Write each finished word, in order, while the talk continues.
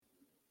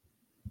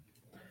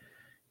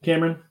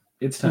Cameron,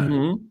 it's time.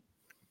 Mm-hmm.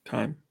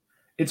 Time.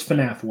 It's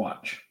FNAF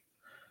Watch.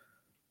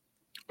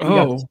 We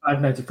got this Oh,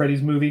 Five Nights at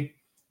Freddy's movie.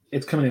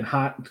 It's coming in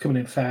hot. It's coming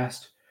in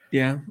fast.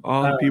 yeah.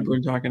 All the people Um,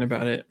 are talking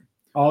about it.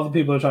 all the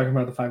people are talking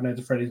about the Five Nights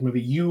at Freddy's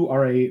movie. You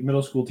are a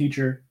middle school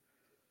teacher.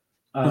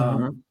 Uh-huh.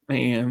 Um, I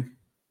am.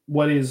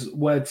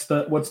 what's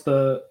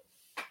the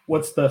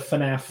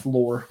FNAF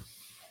lore?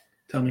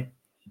 Tell me.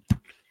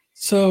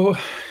 So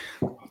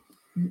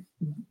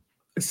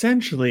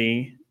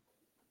essentially,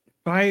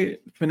 by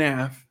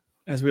FNAF,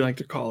 as we like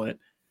to call it,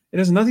 it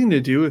has nothing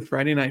to do with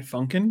Friday Night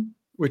Funkin',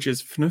 which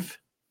is FNF,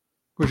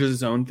 which is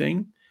its own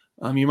thing.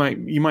 You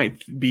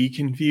might be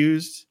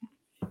confused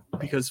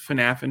because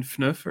FNAF and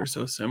FNF are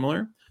so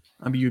similar.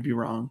 You'd be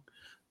wrong.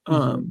 Mm-hmm.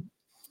 Um,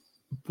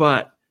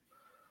 but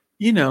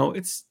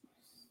it's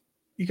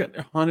you got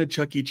haunted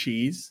Chuck E.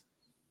 Cheese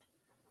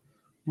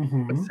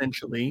Mm-hmm.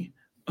 essentially,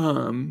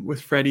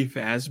 with Freddy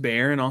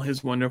Fazbear and all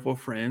his wonderful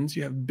friends.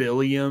 You have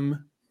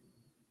Billiam,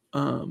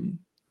 um,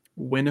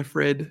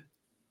 Winifred,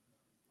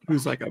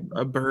 who's like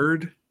a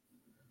bird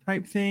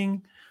type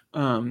thing.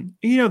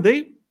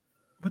 They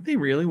what they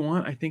really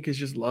want, I think, is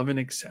just love and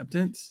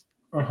acceptance.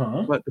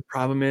 Uh-huh. But the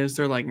problem is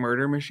they're like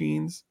murder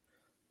machines,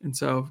 and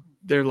so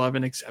their love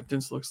and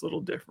acceptance looks a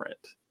little different.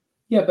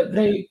 Yeah, but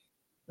than-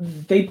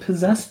 they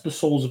possess the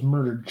souls of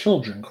murdered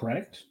children,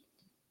 correct?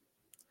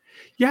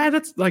 yeah,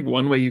 that's like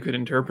one way you could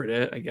interpret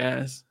it, I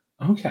guess.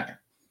 Okay.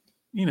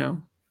 You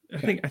know, I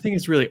Okay. think I think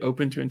it's really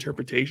open to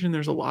interpretation.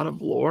 There's a lot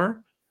of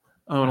lore,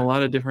 and a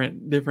lot of different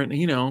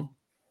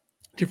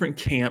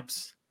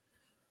camps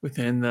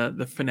within the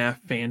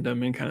FNAF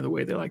fandom and kind of the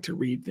way they like to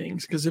read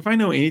things. Because if I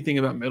know anything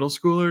about middle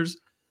schoolers,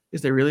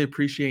 is they really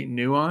appreciate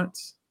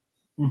nuance,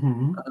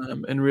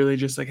 Mm-hmm. and really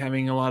just like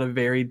having a lot of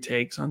varied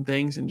takes on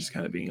things and just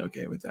kind of being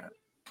okay with that.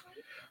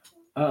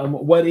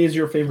 What is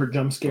your favorite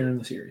jump scare in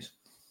the series?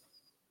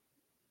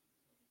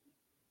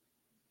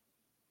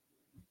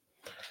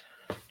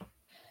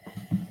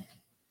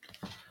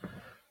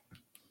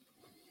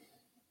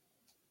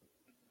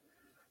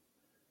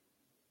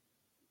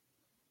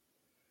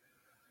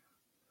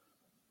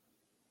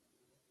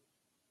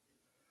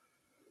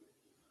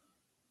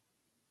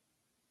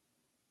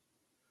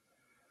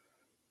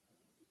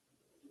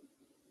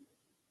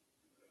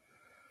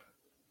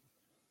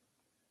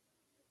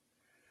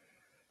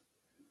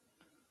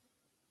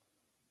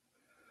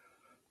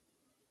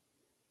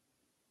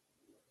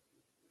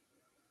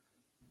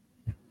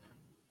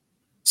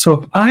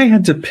 So if I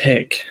had to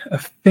pick a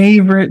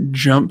favorite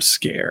jump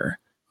scare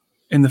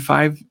in the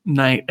Five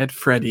Night at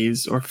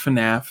Freddy's or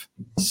FNAF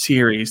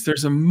series,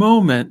 there's a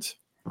moment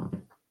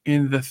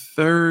in the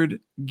third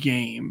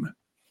game,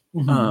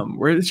 Mm-hmm.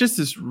 where it's just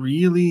this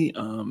really,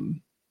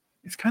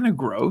 it's kind of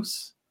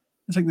gross.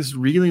 It's like this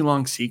really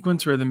long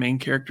sequence where the main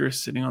character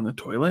is sitting on the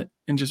toilet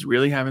and just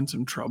really having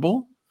some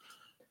trouble,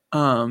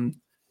 um,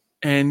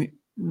 and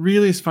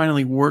really has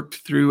finally worked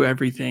through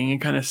everything and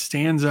kind of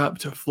stands up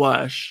to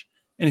flush.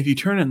 And if you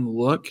turn and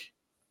look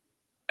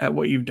at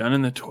what you've done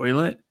in the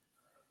toilet,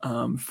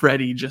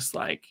 Freddy just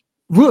like,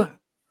 "Whoa!"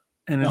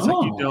 And it's like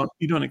Oh.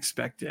 you don't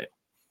expect it.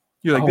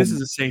 You're like, Oh. this is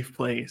a safe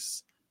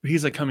place, but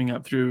he's like coming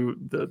up through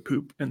the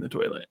poop in the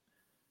toilet.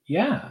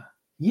 Yeah.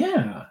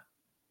 Yeah.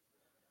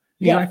 I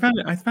Yeah.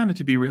 found it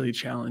to be really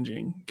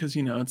challenging because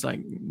it's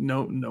like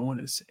no one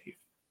is safe.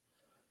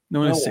 No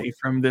one is No. safe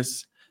from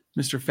this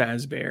Mr.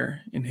 Fazbear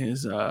and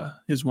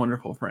his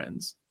wonderful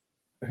friends.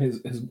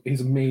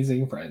 His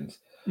amazing friends.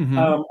 Hmm.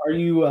 Are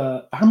you?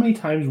 How many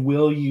times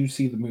will you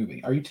see the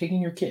movie? Are you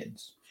taking your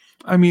kids?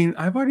 I mean,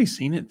 I've already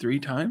seen it 3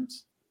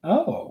 times.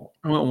 Oh.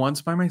 I went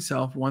once by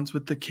myself, once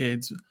with the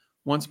kids,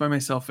 once by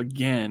myself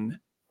again,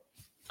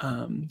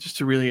 just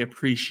to really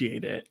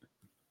appreciate it.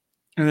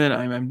 And then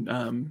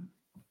I'm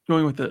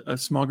going with a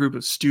small group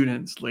of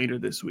students later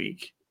this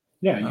week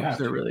Yeah, you because have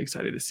they're to. really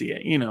excited to see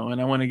it,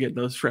 and I want to get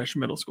those fresh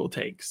middle school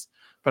takes.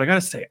 But I got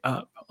to stay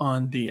up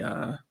on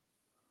the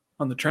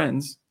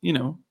trends.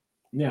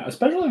 Yeah,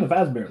 especially the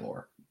Fazbear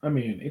lore. I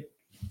mean,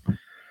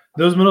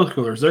 those middle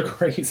schoolers, they're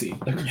crazy.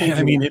 They're Yeah, I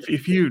crazy. mean,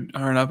 if you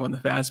aren't up on the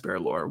Fazbear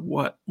lore,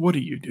 what are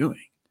you doing?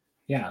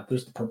 Yeah,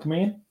 there's the Purple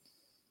Man.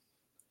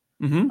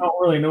 I Hmm.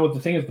 don't really know what the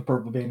thing is the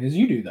Purple Man is.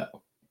 You do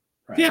though,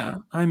 right? Yeah,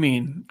 I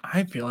mean,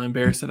 I feel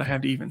embarrassed that I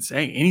have to even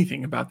say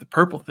anything about the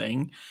purple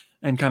thing,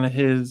 and kind of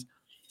his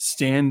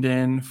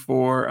stand-in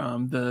for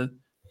the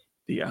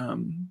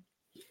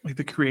like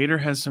the creator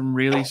has some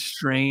really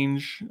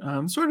strange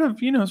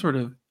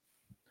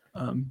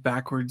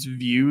backwards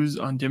views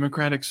on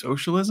democratic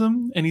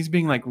socialism, and he's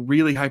being like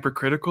really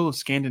hypercritical of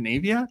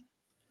Scandinavia,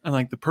 and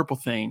like the purple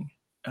thing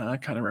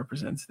kind of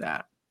represents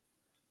that.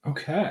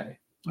 Okay.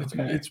 It's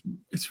Okay. it's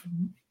it's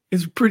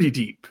it's pretty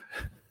deep.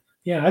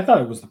 Yeah, I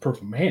thought it was the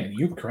Purple Man.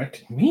 You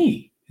corrected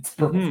me. It's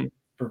the Hmm.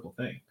 purple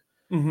thing.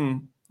 Hmm.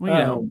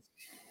 Well, Um,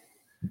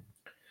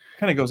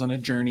 kind of goes on a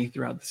journey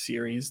throughout the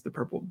series. The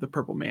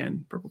purple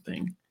man, purple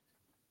thing.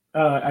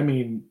 I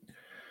mean,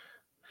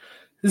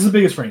 this is the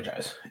biggest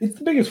franchise. It's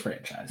the biggest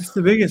franchise. It's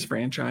the biggest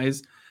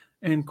franchise,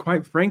 and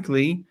quite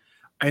frankly,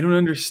 I don't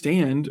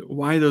understand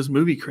why those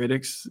movie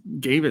critics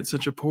gave it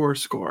such a poor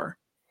score.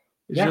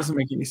 It just doesn't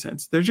make any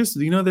sense. They're just,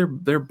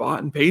 they're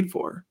bought and paid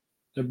for.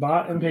 They're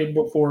bought and paid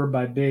for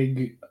by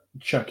Big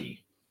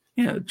Chucky.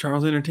 Yeah,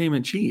 Charles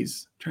Entertainment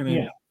Cheese.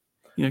 Trying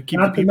to, keep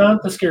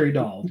not the scary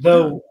doll,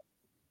 though.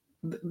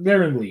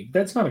 They're in league.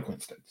 That's not a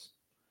coincidence.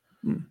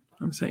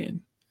 I'm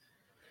saying.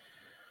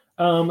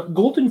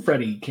 Golden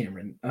Freddy,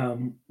 Cameron.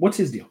 What's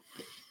his deal?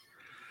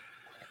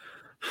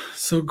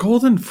 So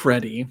Golden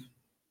Freddy,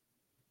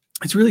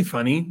 it's really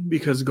funny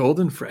because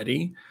Golden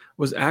Freddy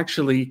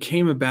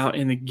came about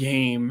in the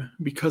game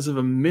because of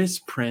a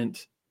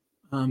misprint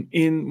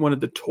in one of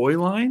the toy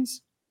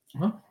lines,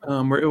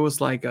 where it was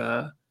like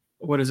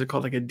what is it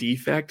called? Like a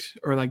defect,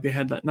 or like they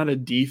had not a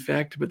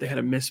defect, but they had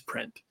a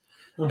misprint.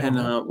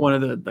 And one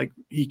of the,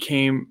 he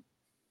came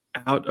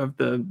out of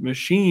the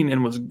machine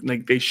and was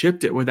like, they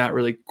shipped it without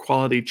really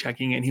quality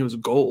checking, and he was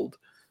gold.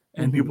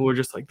 And people were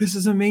just like, this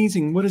is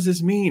amazing. What does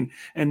this mean?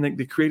 And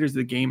the creators of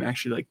the game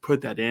actually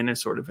put that in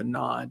as sort of a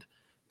nod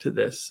to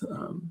this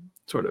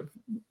sort of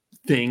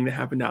thing that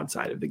happened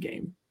outside of the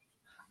game.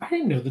 I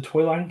didn't know the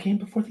toy line came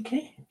before the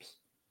games.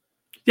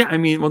 Yeah, I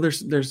mean, well,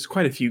 there's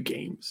quite a few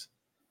games.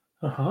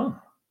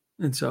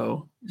 And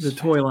so the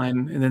toy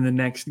line, and then the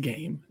next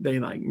game, they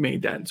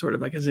made that sort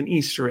of as an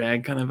Easter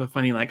egg, kind of a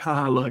funny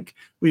haha, look,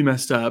 we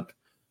messed up.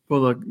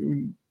 Well, look,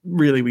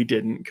 really we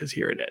didn't, because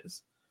here it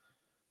is.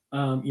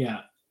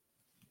 Yeah.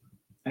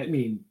 I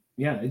mean,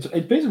 yeah, it's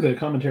basically a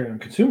commentary on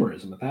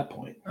consumerism at that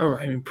point. Oh,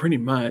 I mean, pretty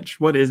much.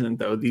 What isn't,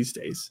 though, these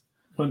days?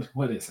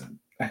 What isn't?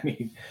 I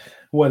mean,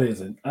 what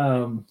isn't?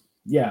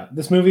 Yeah,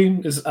 this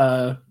movie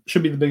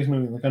should be the biggest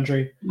movie in the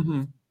country.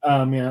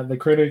 Yeah, the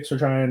critics are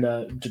trying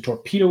to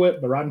torpedo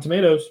it, but Rotten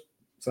Tomatoes,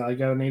 so I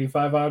got an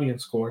 85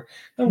 audience score.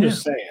 I'm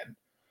just saying,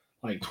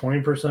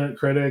 20%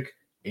 critic,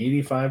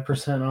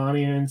 85%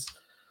 audience.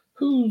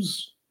 Who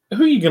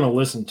are you gonna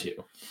listen to?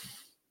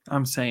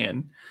 I'm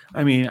saying,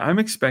 I mean, I'm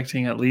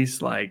expecting at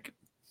least 7-8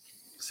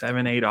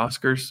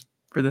 Oscars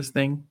for this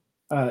thing.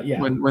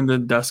 Yeah, when the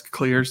dust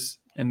clears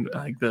and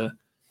the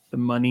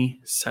money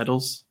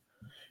settles.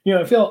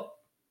 I feel.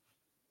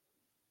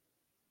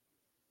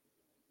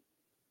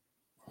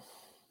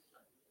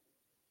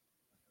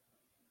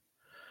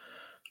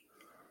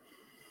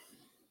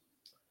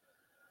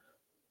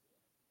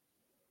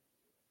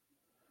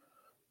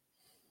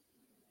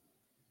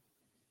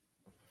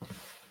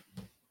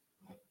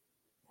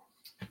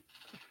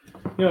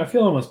 I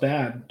feel almost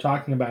bad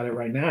talking about it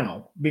right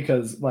now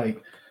because,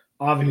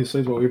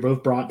 obviously, it's what we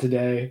both brought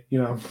today. We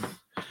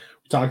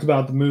talked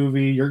about the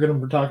movie. You're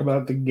going to talk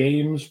about the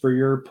games for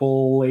your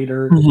pull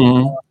later. I'm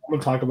going to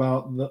talk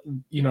about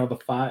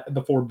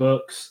the 4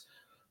 books.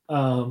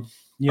 Love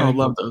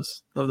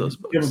those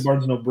books. You have a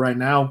Barnes & Noble right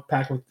now,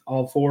 packed with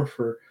all 4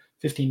 for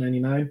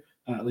 $15.99.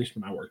 At least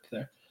when I worked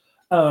there.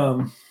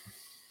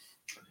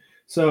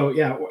 So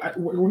yeah,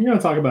 we're going to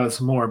talk about it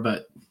some more,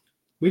 but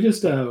we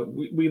just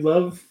we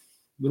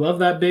love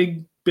that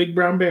big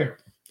brown bear.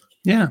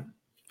 Yeah,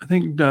 I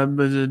think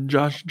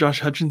Josh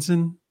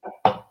Hutcherson,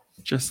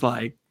 just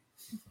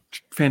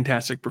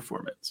fantastic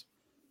performance.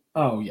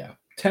 Oh yeah,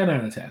 10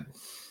 out of 10.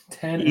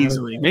 10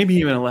 easily, maybe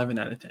even 11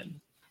 out of 10.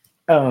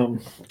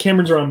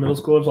 Cameron's around middle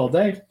schoolers all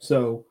day,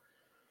 so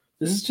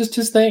this is just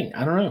his thing.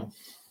 I don't know.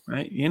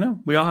 Right?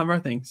 We all have our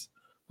things.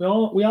 We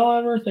all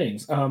have our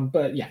things.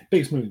 But yeah,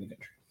 biggest movie in the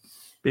country.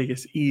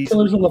 Biggest easy.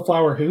 Killers of the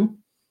Flower Who?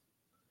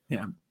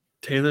 Yeah.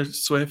 Taylor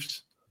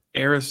Swift,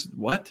 Eris,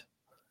 what?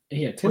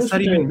 Yeah, what's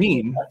that even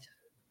mean?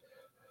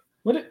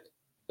 What?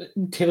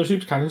 Taylor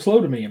Swift's kind of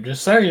slow to me. I'm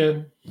just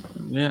saying.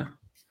 Yeah.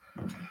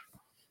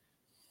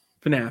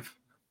 FNAF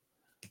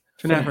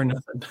or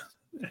nothing.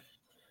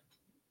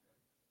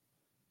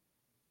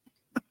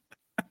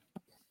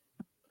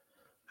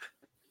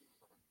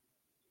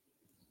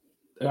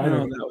 I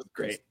know that was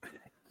great.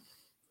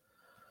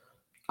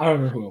 I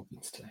don't know who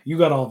opens today. You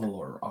got all the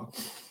lore wrong.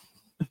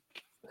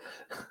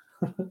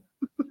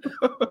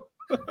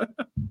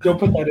 Don't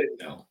put that in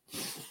now.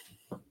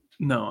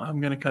 No,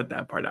 I'm going to cut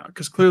that part out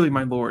because clearly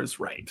my lore is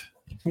right.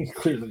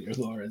 Clearly your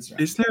lore is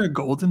right. Is there a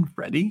Golden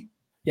Freddy?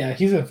 Yeah,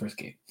 he's in the first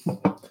game.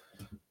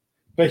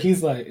 But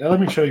he's let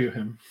me show you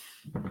him.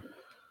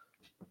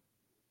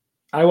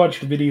 I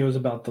watched videos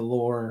about the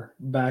lore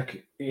back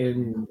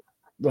in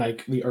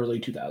the early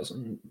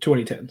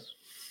 2010s.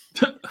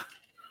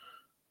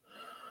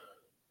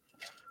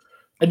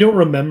 I don't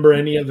remember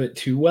any of it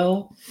too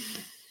well.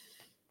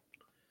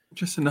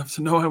 Just enough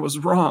to know I was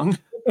wrong.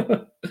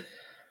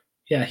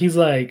 Yeah, he's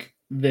like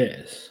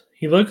this.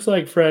 He looks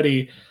like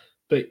Freddy,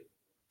 but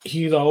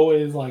he's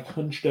always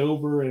hunched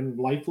over and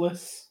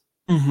lifeless.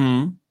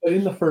 Mm-hmm. But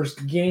in the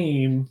first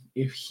game,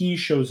 if he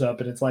shows up,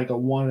 and it's a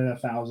 1 in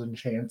 1,000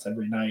 chance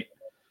every night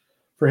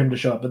for him to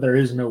show up, but there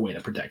is no way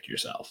to protect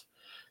yourself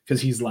because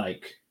he's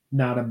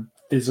not a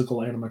physical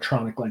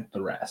animatronic like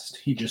the rest.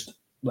 He just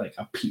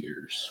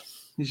appears.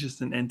 He's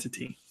just an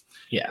entity.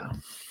 Yeah.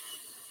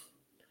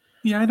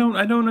 Yeah, I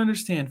don't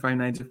understand Five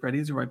Nights at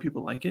Freddy's or why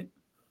people like it.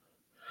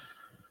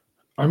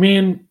 I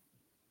mean,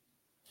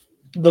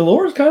 the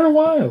lore is kind of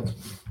wild,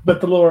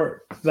 but the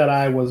lore that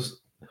I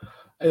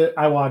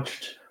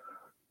watched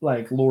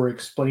lore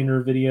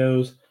explainer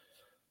videos,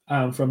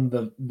 from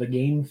the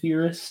Game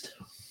Theorist.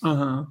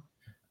 Uh-huh.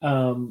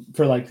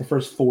 For like the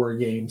first 4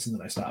 games, and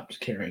then I stopped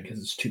caring because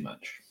it's too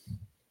much.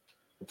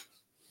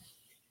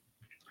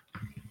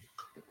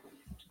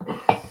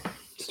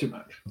 It's too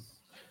much.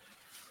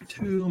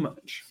 Too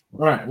much.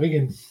 All right, we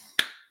can.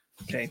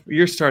 Okay,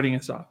 you're starting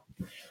us off.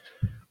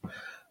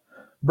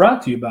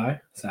 Brought to you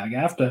by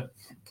SAG-AFTRA,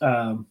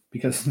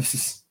 because this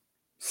is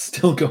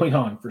still going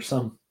on for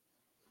some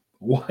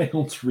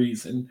wild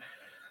reason.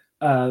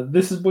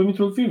 This is Boy Meets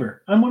World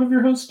Fever. I'm one of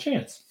your hosts,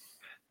 Chance.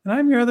 And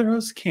I'm your other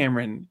host,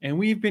 Cameron. And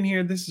we've been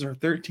here. This is our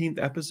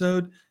 13th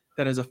episode.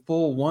 That is a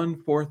full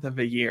 1/4 of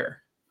a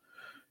year.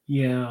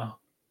 Yeah.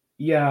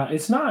 Yeah,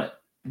 it's not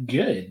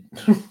good.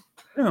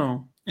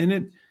 No.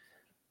 And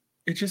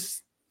it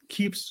just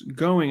keeps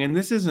going. And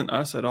this isn't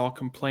us at all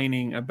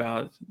complaining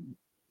about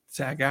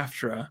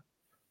SAG-AFTRA.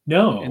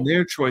 No. And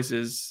their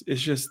choices.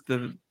 It's just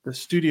the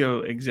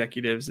studio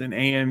executives and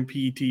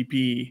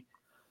AMPTP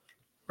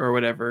or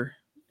whatever.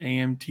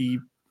 AMT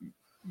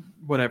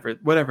whatever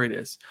it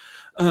is.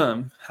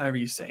 However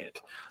you say it.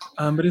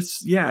 But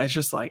it's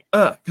just like,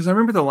 because I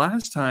remember the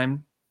last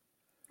time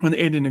when they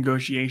ended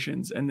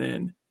negotiations and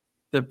then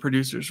the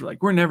producers were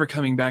like, we're never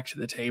coming back to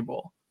the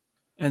table.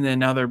 And then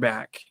now they're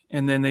back.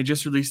 And then they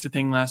just released a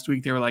thing last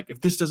week. They were like,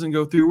 if this doesn't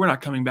go through, we're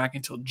not coming back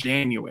until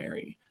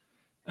January.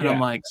 And I'm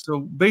like, so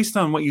based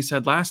on what you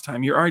said last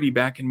time, you're already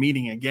back in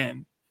meeting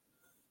again.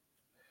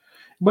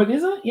 But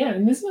isn't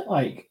it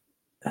like,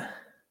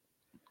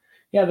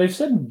 they've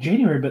said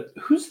January, but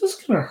who's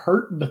this going to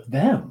hurt but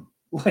them?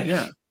 Like,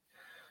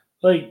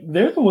 like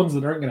they're the ones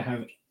that aren't going to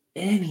have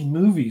any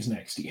movies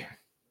next year.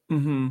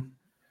 Mm-hmm.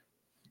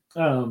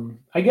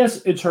 I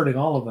guess it's hurting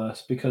all of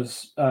us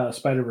because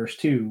Spider-Verse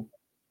 2,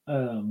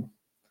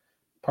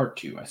 Part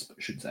 2, I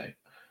should say.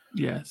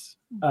 Yes,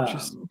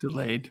 just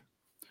delayed.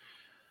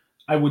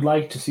 I would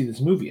like to see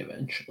this movie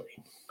eventually.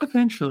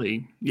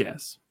 Eventually,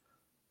 yes.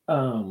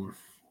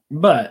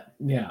 But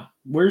yeah,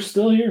 we're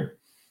still here.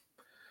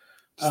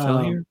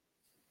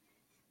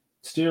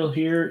 Still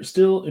here,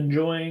 still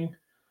enjoying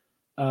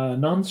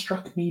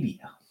non-struck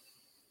media.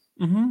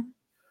 Mm-hmm.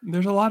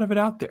 There's a lot of it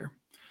out there.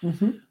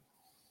 Mm-hmm.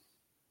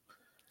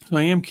 So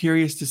I am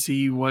curious to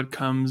see what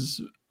comes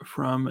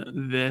from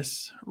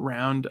this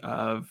round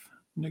of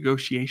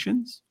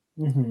negotiations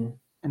and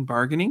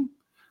bargaining.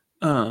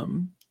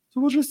 So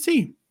we'll just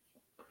see.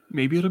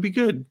 Maybe it'll be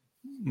good.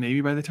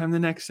 Maybe by the time the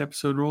next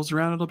episode rolls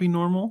around, it'll be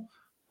normal.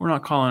 We're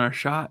not calling our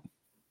shot.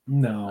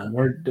 No,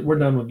 we're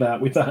done with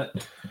that. We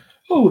thought,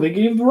 they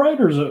gave the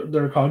writers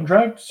their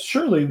contracts.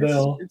 Surely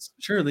it's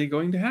surely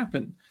going to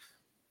happen.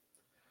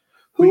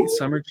 Sweet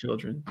summer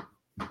children.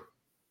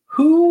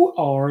 Who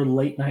are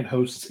late night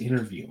hosts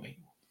interviewing?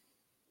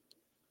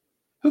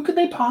 Who could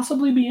they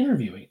possibly be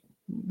interviewing?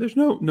 There's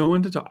no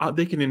one to talk.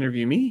 They can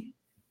interview me.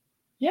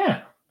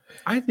 Yeah.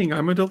 I think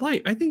I'm a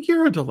delight. I think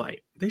you're a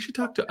delight. They should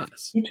talk to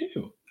us. You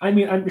too. I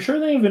mean, I'm sure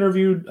they have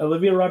interviewed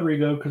Olivia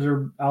Rodrigo because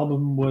her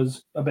album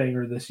was a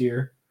banger this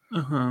year.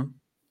 Uh-huh.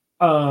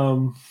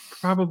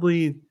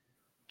 Probably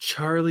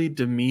Charlie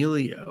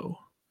D'Amelio.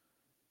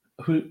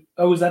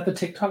 Is that the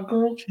TikTok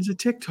girl? She's a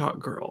TikTok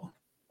girl.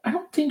 I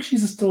don't think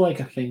she's still like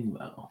a thing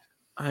though.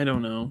 I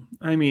don't know.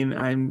 I mean,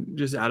 I'm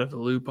just out of the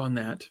loop on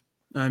that.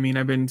 I mean,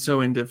 I've been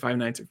so into Five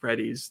Nights at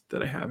Freddy's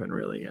that I haven't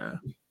really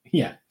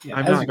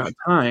I've not got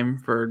time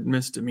for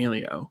Miss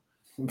D'Amelio.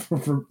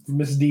 For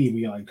Miss D,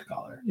 we like to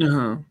call her.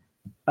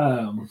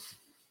 Uh-huh.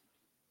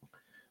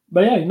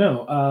 But yeah,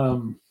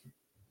 no.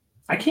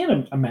 I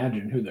can't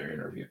imagine who they're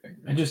interviewing.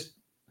 I just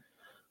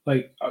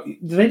like,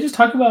 did they just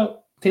talk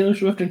about Taylor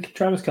Swift and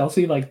Travis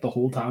Kelce like the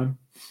whole time?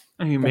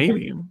 I mean,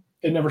 maybe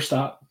it never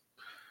stopped.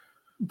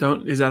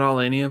 Is that all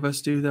any of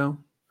us do though?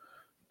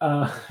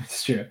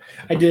 It's true.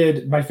 I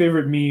did. My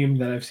favorite meme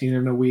that I've seen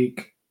in a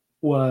week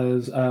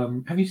was,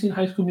 have you seen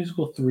High School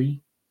Musical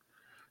 3?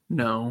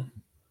 No.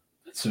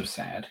 That's so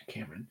sad,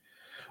 Cameron.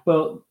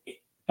 Well,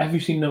 have you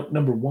seen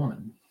number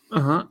 1?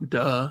 Uh-huh.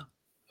 Duh.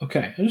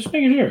 Okay, I'm just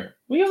making sure.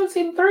 We haven't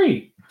seen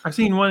 3. I've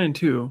seen 1 and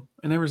 2.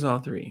 I never saw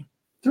 3.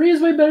 3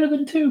 is way better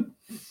than 2.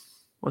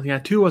 Well, yeah,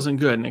 2 wasn't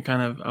good,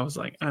 and I was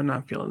like, I'm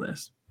not feeling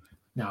this.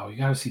 No, you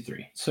gotta see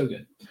 3. It's so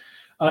good.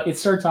 It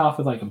starts off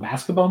with like a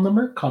basketball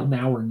number called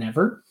Now or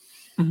Never.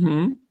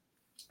 Mm-hmm.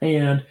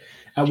 And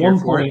at one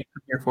point,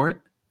 here for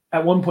it.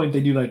 At one point,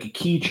 they do like a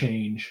key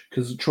change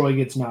because Troy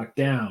gets knocked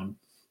down,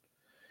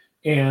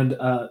 and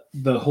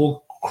the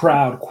whole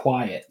crowd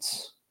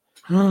quiets.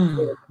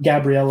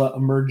 Gabriella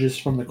emerges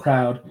from the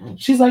crowd.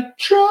 She's like,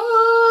 Troy!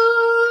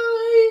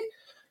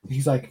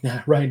 He's like,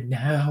 nah, right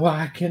now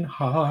I can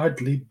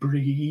hardly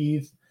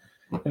breathe.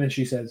 And then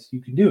she says,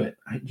 you can do it.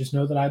 I just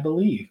know that I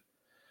believe.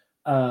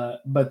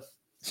 But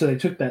so they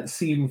took that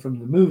scene from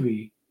the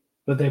movie,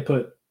 but they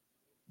put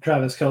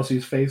Travis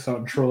Kelce's face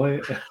on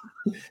Troy.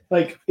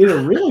 Like, in a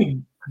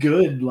really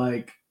good,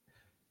 like,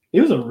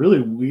 it was a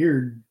really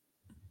weird,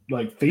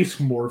 like, face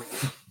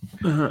morph.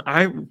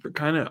 I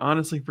kind of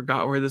honestly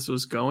forgot where this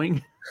was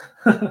going.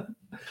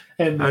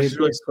 And I was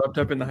really swept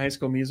up in the High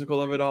School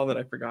Musical of it all that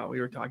I forgot we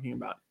were talking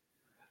about.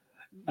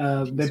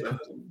 They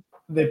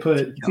they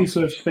put T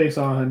Swift's face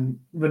on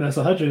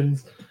Vanessa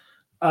Hudgens,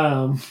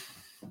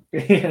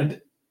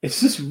 and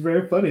it's just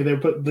very funny. They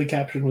put the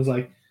caption was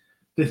like,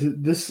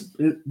 "This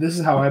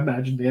is how I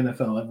imagine the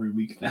NFL every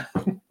week now."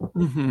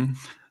 Mm-hmm.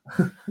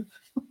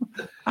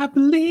 I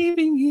believe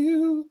in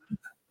you.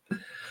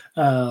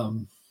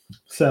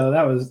 So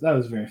that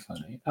was very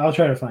funny. I'll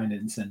try to find it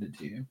and send it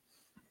to you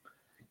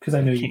because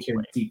I know you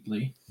care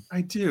deeply.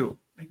 I do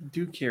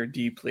care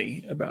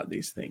deeply about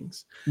these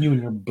things. You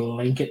and your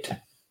blanket.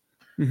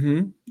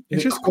 Mm-hmm.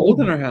 It's just cold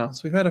in our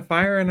house. We've had a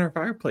fire in our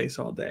fireplace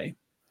all day,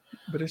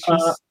 but it's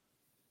just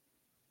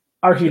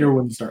our heater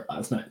wouldn't start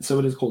last night, so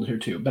it is cold here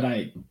too. But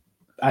I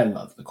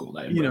love the cold.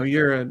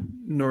 You're a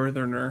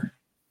northerner.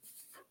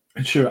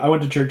 Sure. I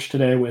went to church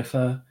today with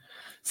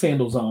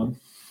sandals on,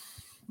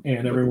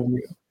 and everyone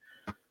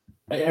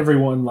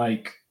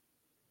like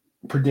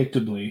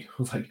predictably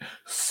was like,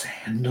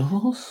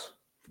 "Sandals?"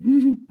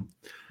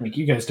 Like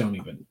you guys don't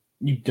even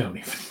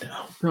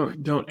know.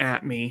 Don't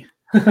at me.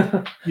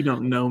 You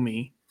don't know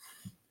me.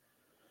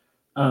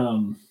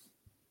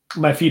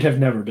 My feet have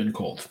never been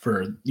cold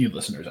for you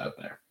listeners out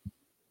there.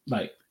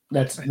 Like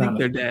I think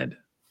they're dead.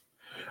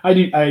 I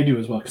do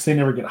as well because they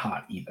never get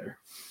hot either.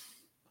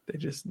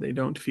 They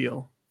don't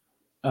feel.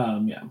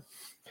 Yeah.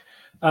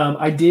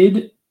 I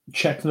did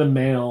check the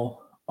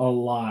mail a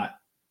lot.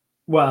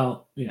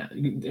 Well, yeah,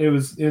 it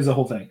was a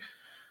whole thing.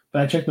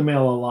 But I checked the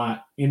mail a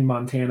lot in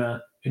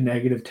Montana in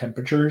negative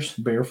temperatures,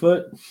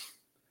 barefoot.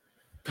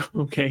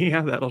 Okay,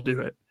 yeah, that'll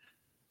do it.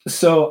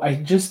 So I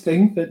just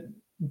think that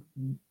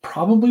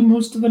probably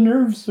most of the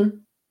nerves are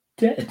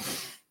dead.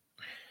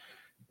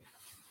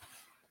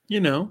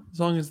 As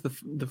long as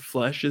the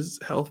flesh is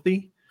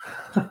healthy.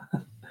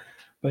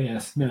 But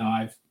yes,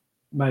 no,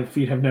 my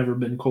feet have never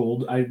been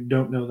cold. I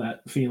don't know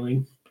that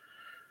feeling.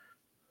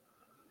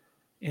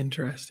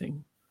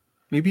 Interesting.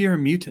 Maybe you're a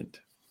mutant.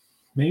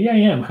 Maybe I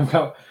am.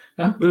 But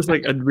it's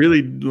like a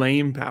really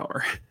lame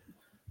power.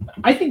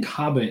 I think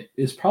Hobbit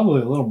is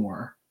probably a little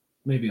more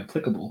maybe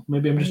applicable.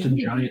 Maybe I'm just a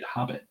giant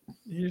hobbit.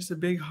 You're just a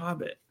big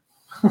hobbit.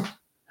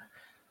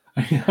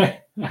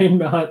 I am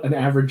not an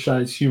average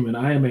sized human.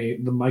 I am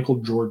the Michael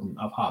Jordan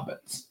of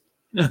hobbits.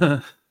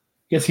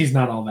 Guess he's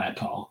not all that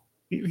tall.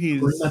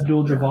 He's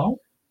Abdul-Jabbar?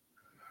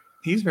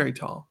 He's very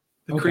tall.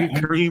 The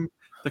Kareem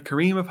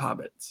of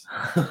hobbits.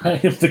 I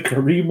am the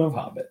Kareem of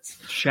hobbits.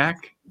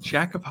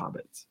 Shaq of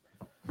hobbits.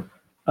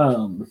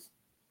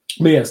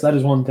 But yes, that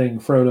is one thing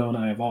Frodo and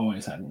I have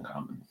always had in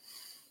common.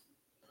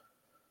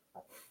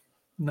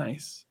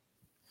 Nice.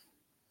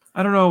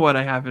 I don't know what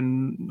I have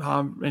in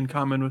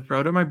common with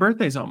Frodo. My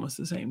birthday's almost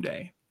the same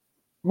day.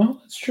 Well,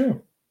 that's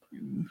true.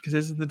 Because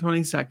this is the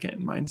 22nd.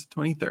 Mine's the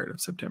 23rd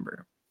of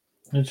September.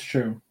 It's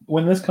true.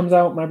 When this comes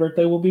out, my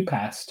birthday will be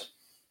past.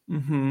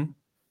 Mm-hmm.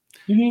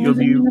 You'll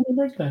be my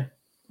birthday.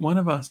 One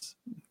of us,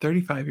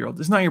 35-year-old.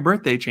 It's not your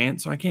birthday,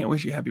 Chance, so I can't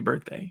wish you happy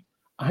birthday.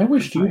 I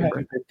wished you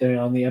happy birthday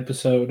on the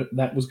episode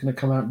that was going to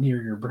come out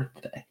near your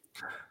birthday.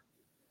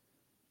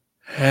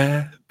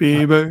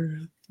 Happy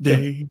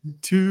birthday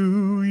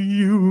to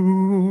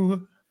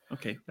you.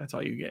 Okay, that's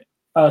all you get.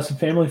 Some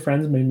family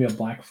friends made me a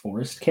Black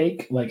Forest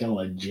cake, like a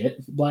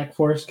legit Black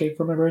Forest cake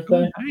for my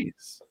birthday. Oh,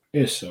 nice.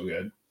 It's so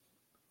good.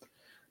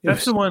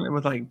 That's the one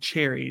with like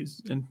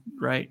cherries and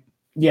right?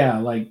 Yeah,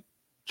 like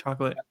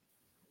chocolate.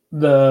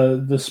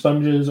 The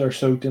sponges are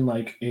soaked in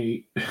like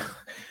a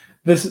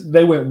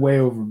they went way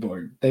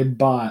overboard. They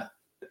bought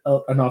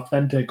an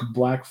authentic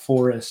Black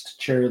Forest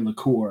cherry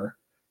liqueur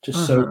to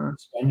soak the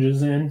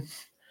sponges in,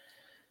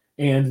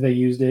 and they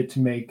used it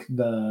to make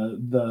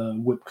the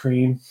whipped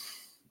cream,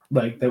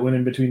 like that went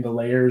in between the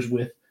layers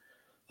with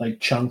like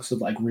chunks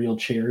of like real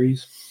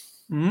cherries.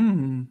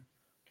 So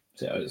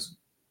it was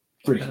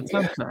freaking good.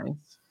 That sounds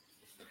nice.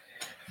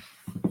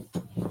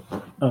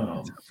 That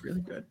sounds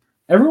really good.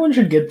 Everyone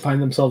should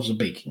find themselves a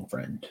baking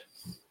friend.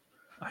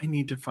 I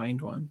need to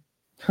find one.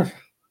 It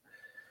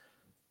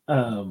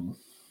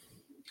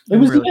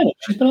was really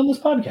she's been on this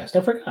podcast.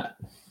 I forgot.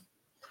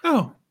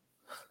 Oh,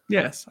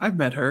 yes, I've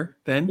met her.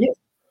 Then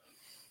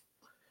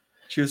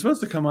she was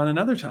supposed to come on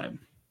another time.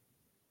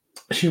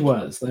 She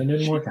was. That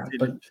didn't work out,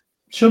 but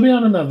she'll be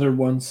on another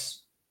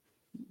once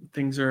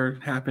things are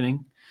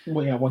happening.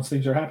 Well, yeah, once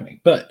things are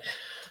happening. But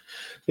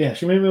yeah,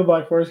 she made me a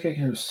Black Forest cake,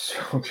 and it was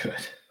so good.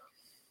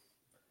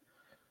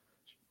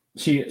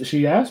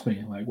 She asked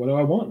me, like, what do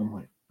I want? And I'm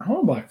like, I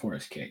want a Black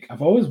Forest cake.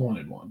 I've always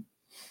wanted one.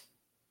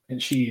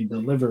 And she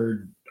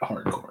delivered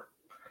hardcore.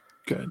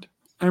 Good.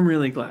 I'm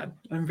really glad.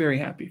 I'm very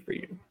happy for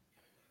you.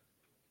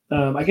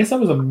 I guess that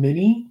was a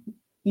mini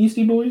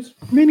Yeasty Boys.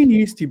 Mini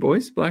Yeasty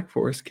Boys, Black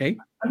Forest cake.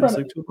 Yeah, no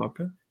sleep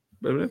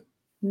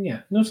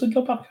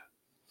till popka.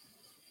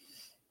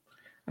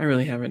 I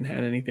really haven't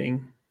had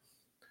anything.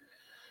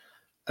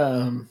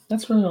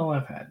 That's really all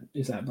I've had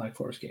is that Black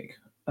Forest cake.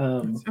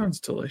 It sounds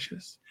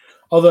delicious.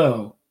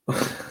 Although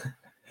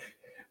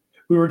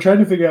we were trying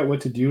to figure out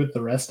what to do with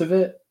the rest of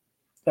it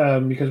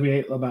because we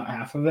ate about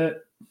half of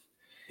it.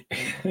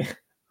 I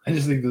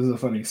just think this is a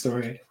funny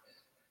story.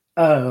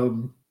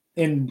 And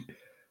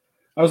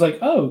I was like,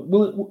 oh,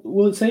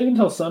 will it save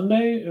until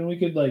Sunday and we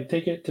could like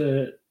take it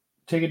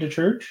to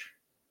church?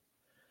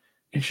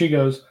 And she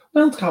goes,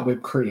 well, it's got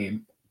whipped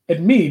cream.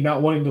 And me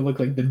not wanting to look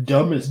like the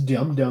dumbest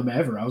dumb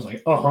ever, I was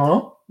like,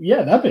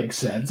 yeah, that makes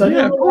sense. I Yeah,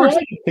 don't of know why I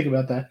course. didn't think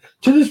about that.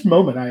 To this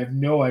moment, I have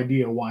no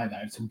idea why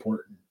that's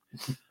important.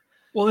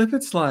 Well, if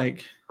it's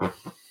like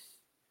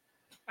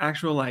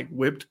actual like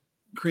whipped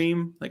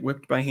cream, like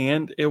whipped by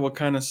hand, it will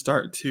kind of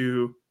start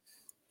to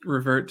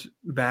revert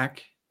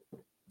back.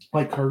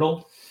 Like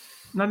curdle?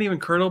 Not even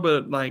curdle,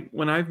 but like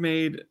when I've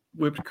made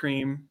whipped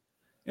cream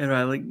and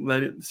I like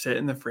let it sit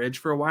in the fridge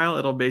for a while,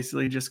 it'll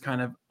basically just kind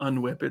of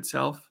unwhip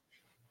itself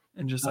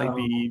and just like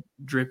be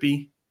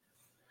drippy.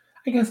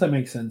 I guess that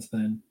makes sense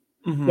then.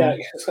 Mm-hmm. Yeah,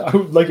 I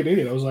was like an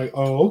idiot. I was like,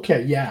 oh,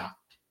 okay, yeah.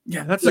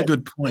 Yeah, that's a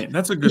good point.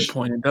 That's a good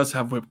point. It does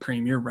have whipped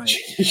cream. You're right.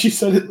 She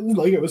said it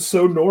like it was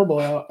so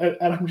normal, and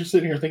I'm just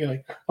sitting here thinking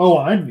like, oh,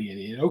 I'm the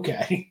idiot.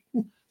 Okay.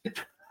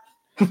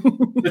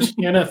 But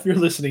Shanna, if you're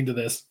listening to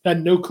this, I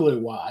had no clue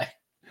why.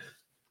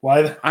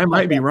 I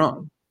might be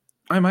wrong.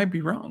 I might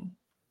be wrong.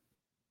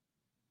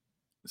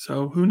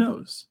 So who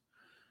knows?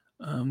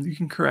 You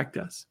can correct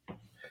us.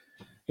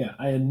 Yeah,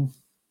 I had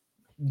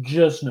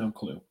just no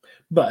clue,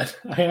 but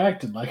I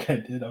acted like I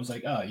did. I was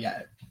like, oh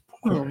yeah.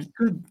 Oh,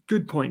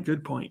 good point.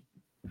 Good point.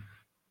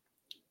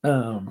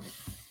 I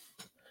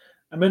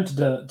meant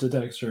to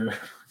text her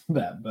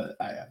that, but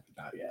I have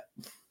not yet.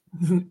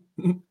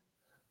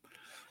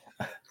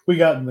 We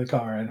got in the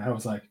car and I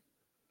was like,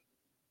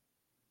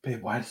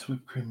 babe, why does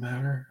whipped cream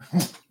matter?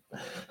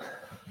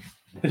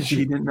 And she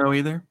didn't know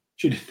either.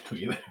 She didn't know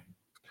either.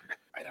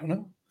 I don't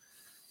know.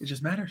 It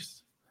just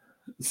matters.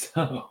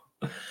 So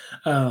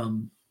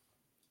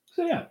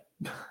yeah,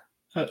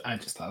 I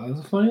just thought that was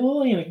a funny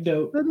little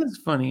anecdote. That is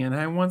funny, and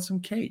I want some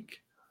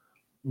cake,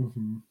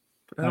 Mm-hmm.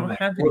 but I don't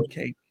have any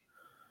cake.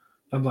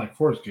 I'm like,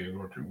 Forrest Gump,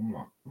 what you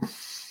want?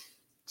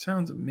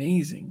 Sounds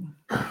amazing.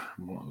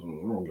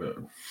 Real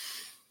good.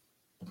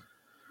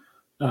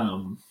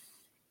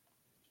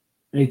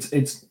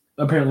 It's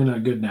apparently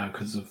not good now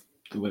because of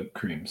the whipped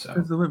cream. So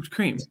because the whipped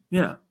cream,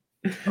 yeah,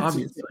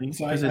 obviously,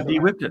 because it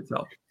de-whipped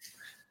itself.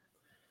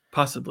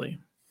 Possibly,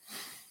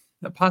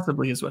 that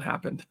possibly is what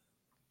happened.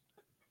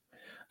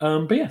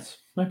 But yes,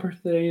 my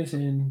birthday is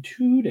in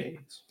 2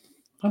 days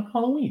on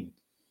Halloween.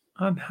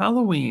 On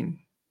Halloween,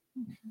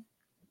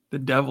 the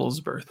devil's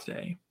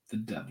birthday. The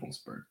devil's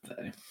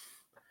birthday.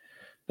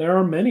 There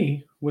are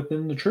many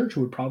within the church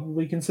who would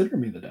probably consider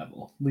me the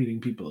devil,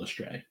 leading people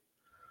astray.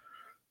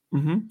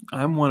 Mm-hmm.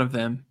 I'm one of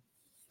them.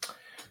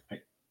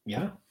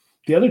 Yeah.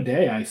 The other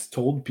day, I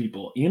told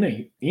people in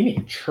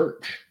a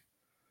church,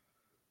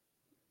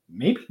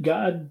 maybe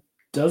God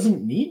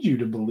doesn't need you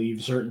to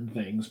believe certain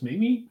things.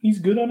 Maybe he's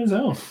good on his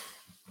own.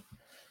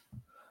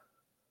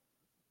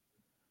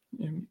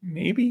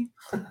 Maybe.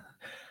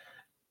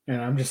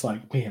 And I'm just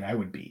like, man, I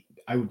would be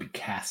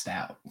cast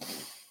out.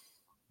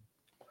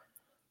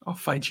 I'll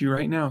fight you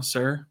right now,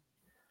 sir.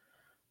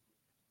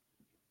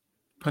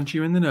 Punch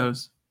you in the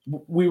nose.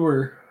 We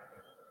were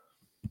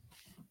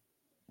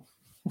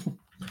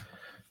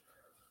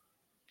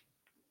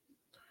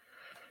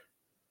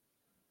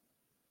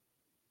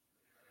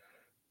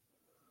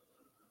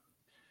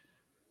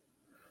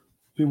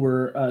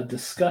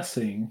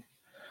discussing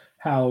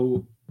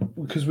how,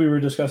 because we were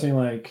discussing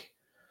like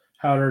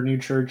how at our new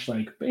church,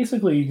 like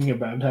basically you can get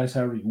baptized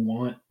however you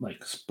want.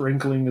 Like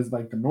sprinkling is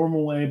like the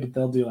normal way, but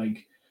they'll do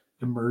like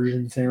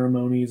immersion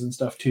ceremonies and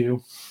stuff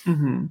too.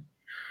 Mm-hmm.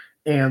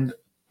 And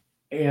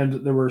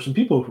there were some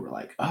people who were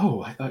like,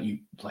 "Oh, I thought you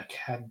like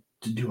had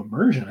to do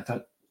immersion. I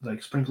thought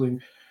like sprinkling."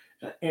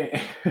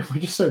 And we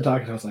just started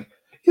talking. I was like,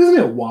 "Isn't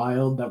it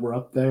wild that we're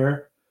up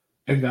there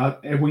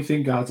and we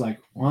think God's like,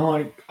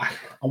 well, I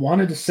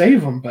wanted to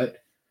save him, but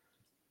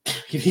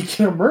he get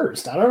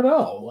immersed. I don't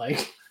know,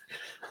 like."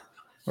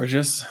 Or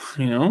just,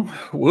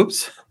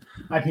 whoops.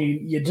 I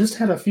mean, you just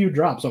had a few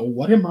drops. So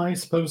what am I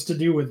supposed to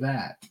do with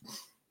that?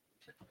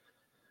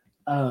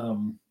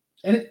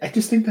 And I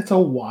just think that's a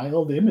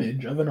wild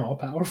image of an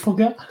all-powerful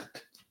God.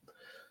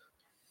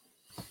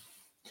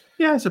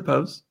 Yeah, I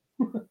suppose.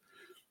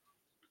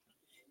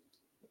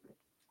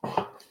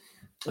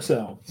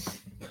 So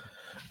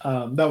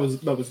that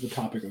was the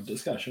topic of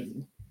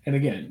discussion. And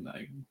again,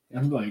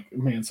 I'm like,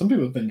 man, some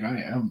people think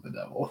I am the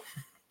devil.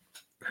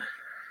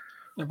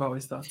 I've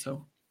always thought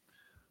so.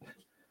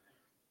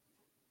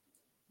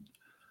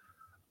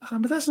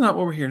 But that's not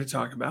what we're here to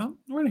talk about.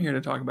 We're not here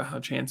to talk about how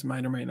Chance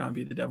might or might not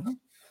be the devil.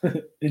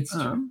 It's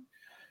true.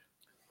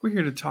 We're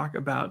here to talk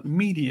about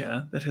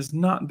media that has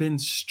not been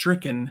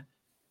stricken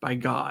by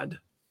God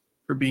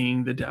for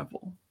being the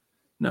devil.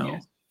 No,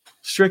 yes.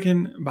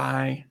 Stricken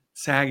by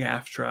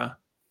SAG-AFTRA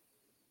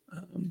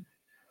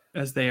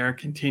as they are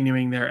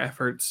continuing their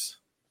efforts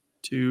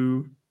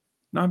to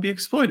not be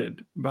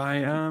exploited by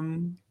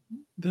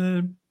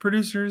the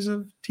producers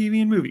of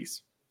TV and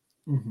movies.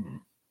 Mm-hmm.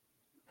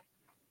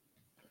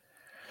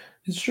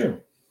 It's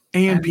true.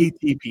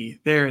 AMPTP,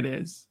 there it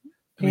is.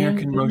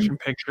 American Motion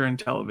Picture and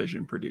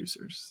Television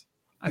Producers.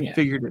 I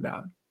figured it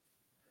out.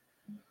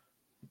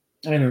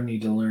 I don't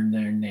need to learn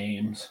their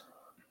names.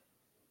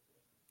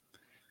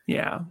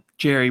 Yeah,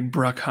 Jerry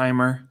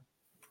Bruckheimer,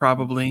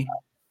 probably.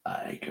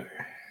 Iger.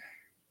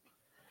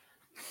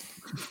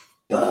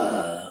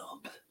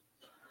 Bub.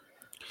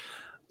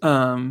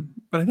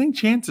 But I think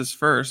Chance is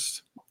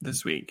first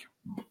this week.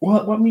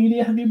 What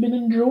media have you been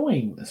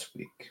enjoying this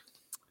week?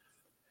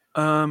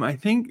 I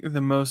think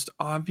the most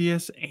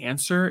obvious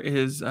answer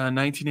is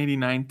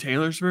 1989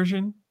 Taylor's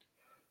version.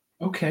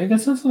 Okay,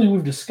 that's not something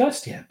we've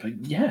discussed yet, but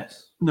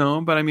yes.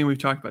 No, but I mean, we've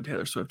talked about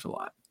Taylor Swift a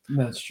lot.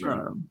 That's true.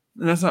 And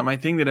that's not my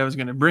thing that I was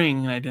going to bring,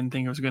 and I didn't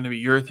think it was going to be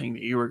your thing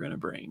that you were going to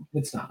bring.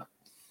 It's not.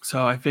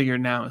 So I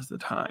figured now is the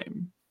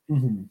time.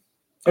 Mm-hmm.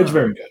 It's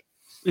very good.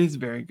 It's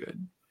very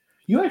good.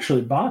 You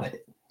actually bought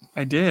it.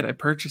 I did. I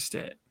purchased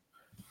it.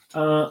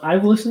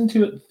 I've listened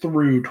to it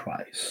through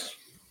twice.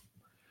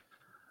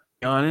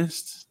 To be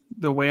honest,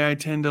 the way I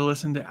tend to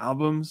listen to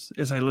albums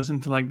is I listen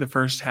to like the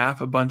first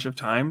half a bunch of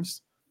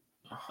times.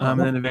 And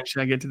then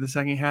eventually I get to the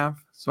second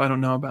half. So I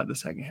don't know about the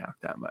second half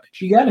that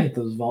much. You got to hit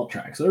those vault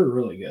tracks. They're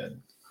really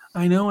good.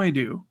 I know I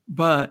do.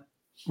 But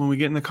when we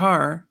get in the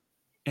car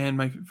and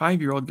my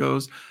 5-year-old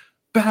goes,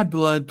 Bad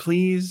Blood,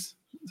 please.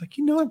 It's like,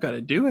 I've got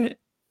to do it.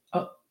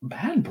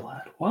 Bad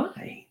Blood?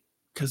 Why?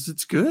 Because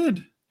it's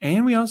good.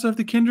 And we also have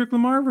the Kendrick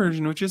Lamar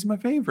version, which is my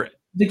favorite.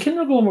 The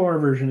Kendrick Lamar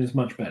version is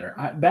much better.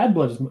 Bad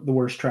Blood is the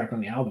worst track on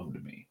the album to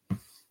me.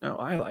 No,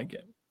 I like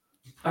it.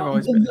 I've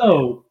always been.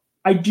 Though,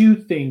 I do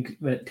think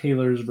that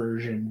Taylor's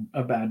version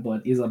of Bad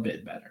Blood is a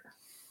bit better.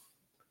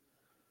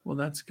 Well,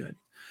 that's good.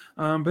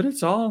 But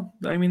it's all,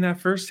 that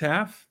first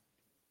half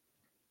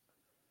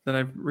that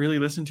I've really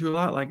listened to a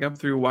lot, like up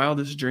through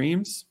Wildest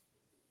Dreams.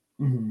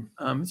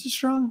 Mm-hmm. It's a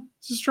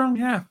strong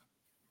half.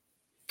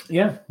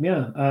 Yeah.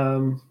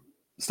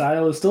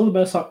 Style is still the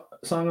best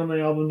song on the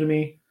album to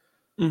me.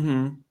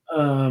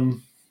 Mm-hmm.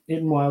 It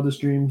and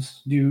Wildest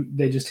Dreams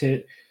they just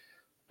hit.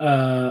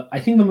 I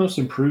think the most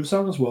improved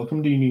song is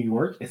Welcome to New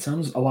York. It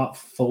sounds a lot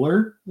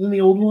fuller than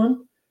the old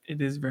one.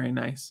 It is very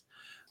nice.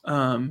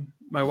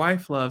 My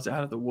wife loves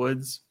Out of the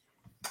Woods.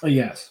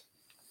 Yes.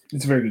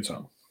 It's a very good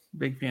song.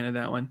 Big fan of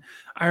that one.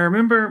 I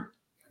remember,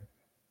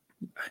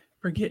 I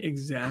forget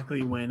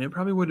exactly when. It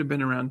probably would have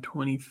been around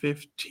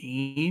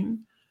 2015.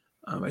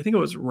 I think it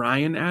was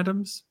Ryan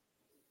Adams,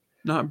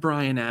 not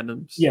Brian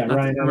Adams. Yeah, not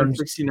Ryan Adams.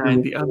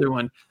 69, the other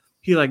one.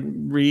 He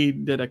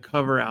redid a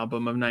cover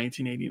album of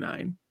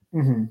 1989.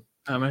 Mm-hmm.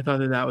 I thought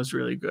that was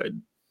really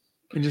good.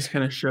 It just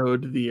kind of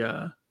showed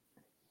the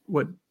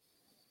what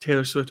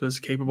Taylor Swift was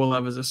capable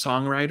of as a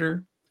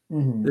songwriter.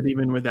 Mm-hmm. That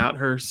even without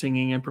her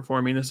singing and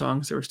performing the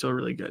songs, they were still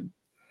really good.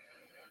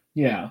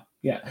 Yeah.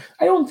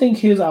 I don't think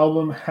his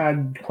album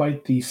had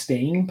quite the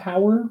staying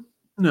power.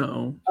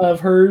 No. Of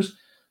hers,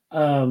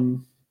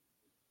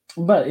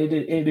 but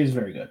it is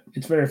very good.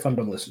 It's very fun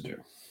to listen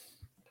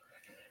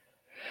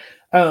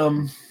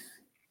to.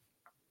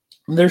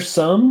 There's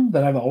some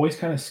that I've always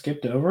kind of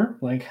skipped over,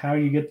 like How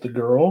You Get the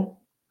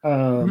Girl.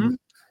 That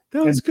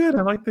was good.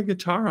 I like the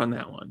guitar on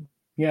that one.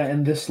 Yeah,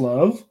 and This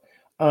Love.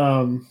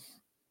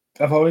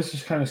 I've always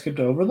just kind of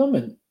skipped over them,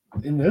 and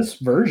in this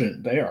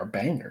version, they are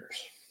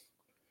bangers.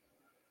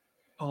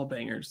 All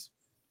bangers.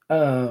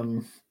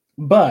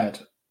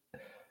 But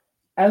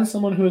as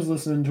someone who has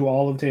listened to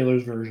all of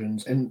Taylor's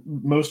versions, and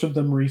most of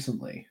them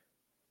recently,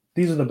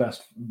 these are the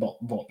best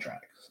vault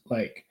tracks.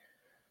 Like,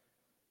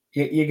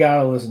 you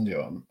gotta listen to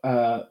them.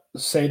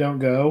 Say Don't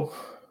Go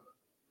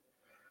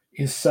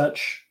is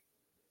such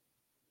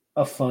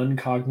a fun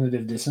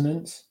cognitive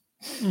dissonance.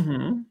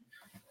 Mm-hmm.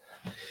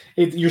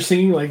 You're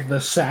singing like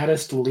the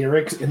saddest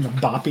lyrics in the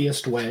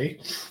boppiest way.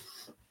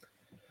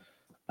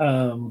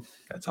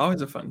 That's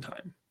always a fun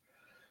time.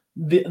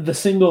 The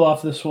single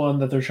off this one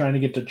that they're trying to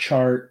get to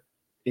chart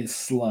is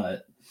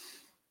Slut.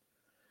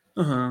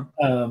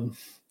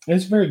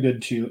 It's very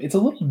good too. It's a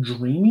little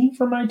dreamy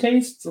for my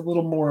taste. It's a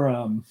little more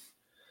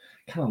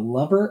kind of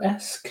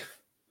Lover-esque.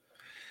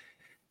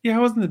 Yeah, I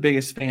wasn't the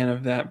biggest fan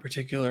of that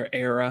particular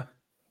era.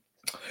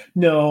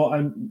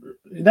 No,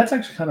 that's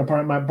actually kind of part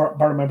of my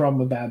problem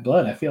with Bad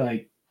Blood. I feel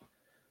like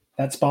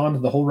that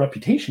spawned the whole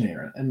Reputation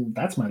era, and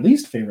that's my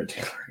least favorite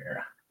Taylor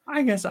era.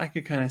 I guess I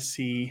could kind of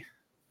see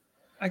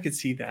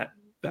that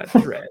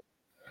thread.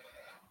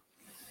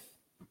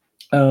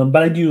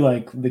 But I do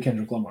like the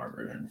Kendrick Lamar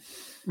version.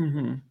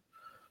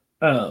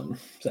 Mm-hmm.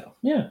 So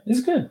yeah,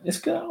 it's good. It's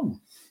a good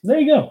album. There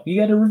you go. You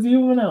got a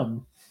review of an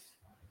album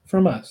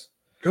from us.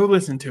 Go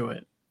listen to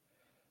it.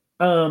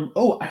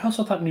 I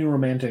also thought New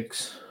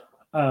Romantics,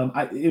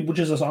 which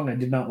is a song I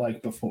did not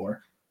like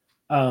before.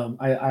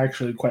 I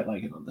actually quite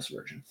like it on this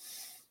version.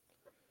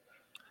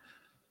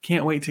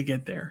 Can't wait to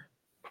get there.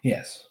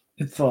 Yes,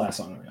 it's the last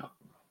song on the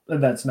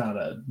album. That's not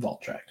a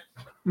vault track.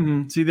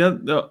 Mm-hmm. See,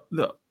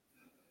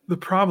 the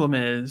problem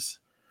is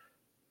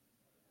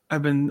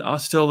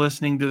I've still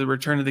listening to the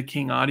Return of the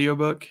King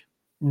audiobook.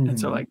 Mm-hmm. And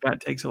so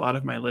that takes a lot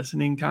of my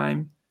listening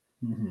time.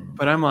 Mm-hmm.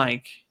 But I'm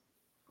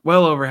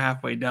well over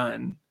halfway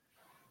done.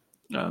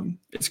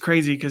 It's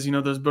crazy because,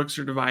 those books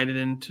are divided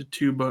into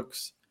 2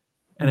 books.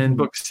 And in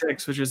book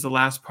 6, which is the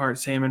last part,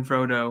 Sam and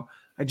Frodo,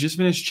 I just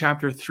finished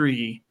chapter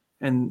 3.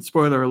 And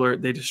spoiler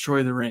alert, they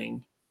destroy the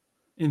ring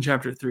in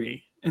chapter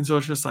 3. And so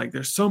it's just like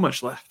there's so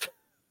much left.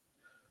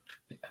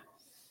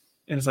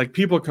 And it's like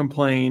people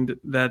complained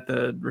that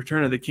the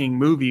Return of the King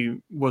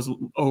movie was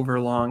over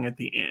long at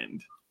the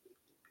end.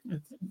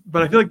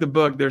 But I feel like the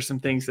book, there's some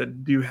things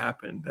that do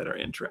happen that are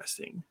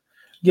interesting.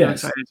 Yes. I'm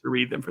excited to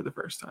read them for the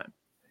first time.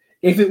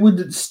 If it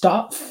would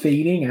stop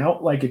fading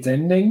out like it's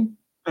ending,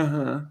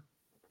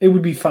 it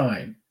would be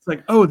fine. It's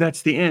like, oh,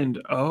 that's the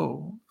end.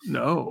 Oh,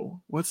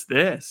 no. What's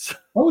this?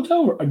 Oh, it's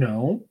over.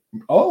 No.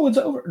 Oh, it's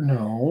over.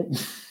 No.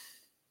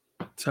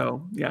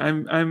 So, yeah,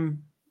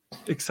 I'm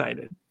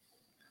excited.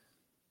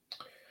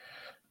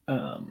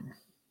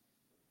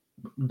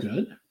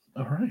 Good.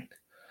 All right.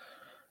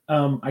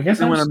 I guess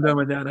when I'm done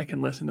with that, I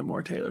can listen to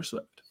more Taylor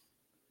Swift.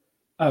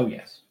 Oh,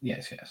 yes. Yeah,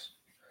 it's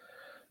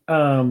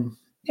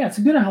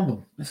a good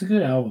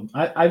album.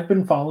 I've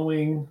been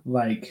following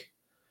like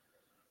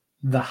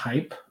the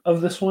hype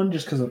of this one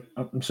just because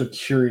I'm so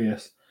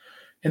curious.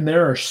 And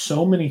there are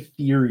so many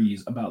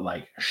theories about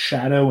like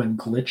shadow and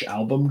glitch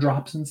album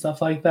drops and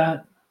stuff like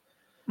that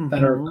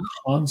that are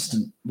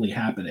constantly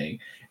happening.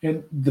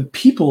 And the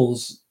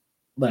people's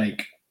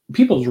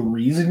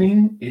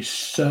reasoning is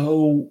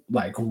so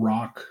like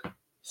rock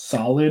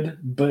solid,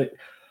 but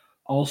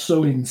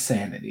also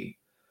insanity.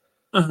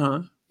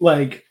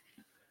 Like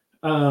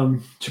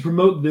to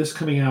promote this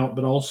coming out,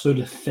 but also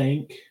to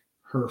thank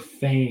her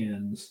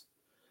fans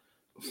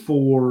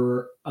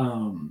for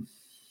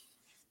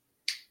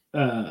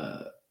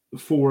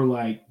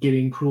like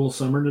getting Cruel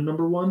Summer to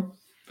number 1.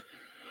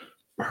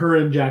 Her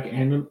and Jack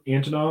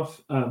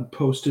Antonoff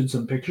posted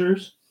some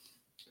pictures.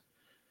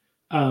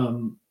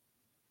 And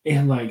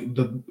like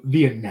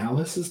the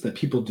analysis that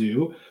people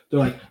do, they're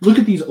like, look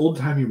at these old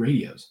timey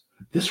radios.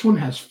 This one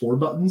has 4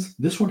 buttons.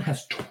 This one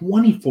has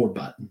 24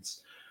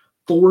 buttons.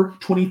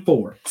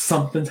 424.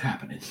 Something's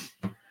happening.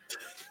 And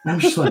I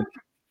was just like,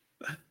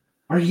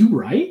 are you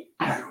right?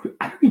 I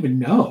don't even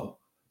know.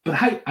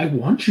 But I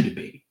want you to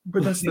be.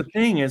 But that's the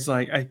thing is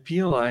like, I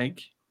feel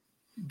like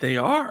they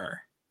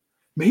are.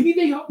 Maybe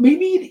they are.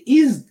 Maybe it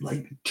is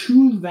like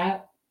to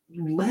that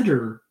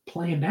letter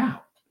planned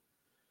out.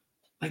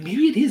 Like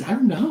maybe it is. I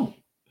don't know.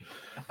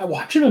 I'm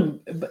watching him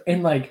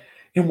and like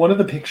in one of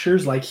the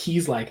pictures, like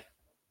he's like,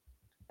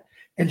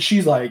 and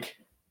she's like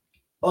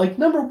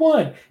number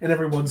 1, and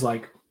everyone's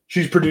like,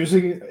 she's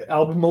producing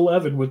album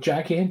 11 with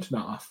Jack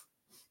Antonoff.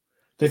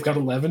 They've got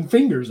 11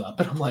 fingers up,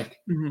 and I'm like,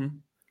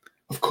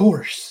 of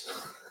course,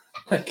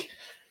 like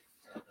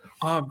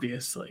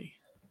obviously,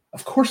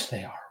 of course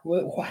they are.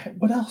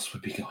 What else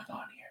would be going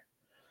on here?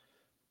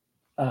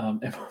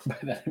 And by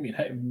that I mean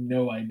I have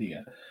no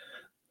idea.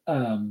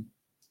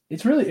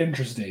 It's really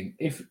interesting.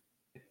 If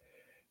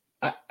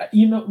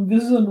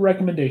this is a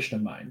recommendation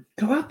of mine.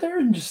 Go out there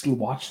and just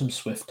watch some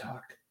Swift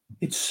talk.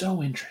 It's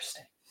so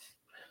interesting.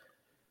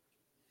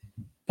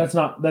 That's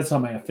not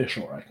my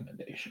official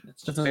recommendation.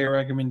 That's not your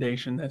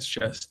recommendation. That's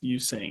just you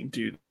saying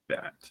do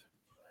that.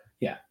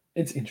 Yeah,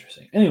 it's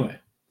interesting. Anyway,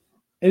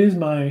 it is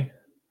my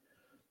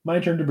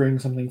turn to bring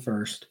something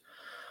first.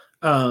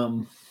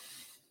 My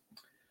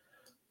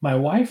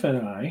wife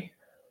and I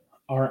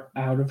are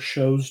out of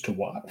shows to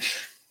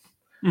watch.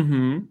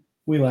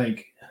 We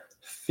like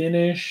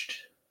finished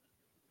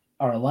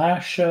our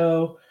last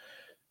show,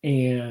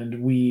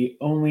 and we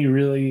only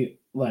really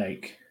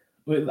like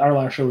our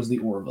last show was the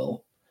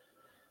Orville.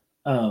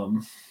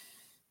 It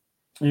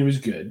was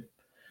good.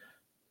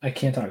 I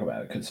can't talk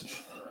about it because of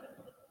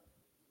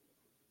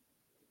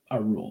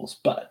our rules,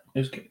 but it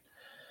was good.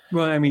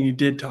 Well, I mean, you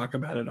did talk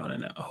about it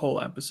on a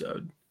whole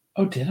episode.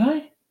 Oh, did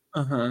I?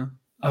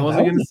 I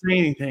wasn't going to say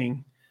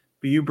anything,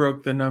 but you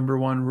broke the number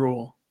 1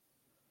 rule.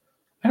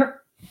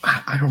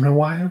 I don't know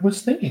why I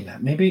was thinking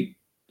that. Maybe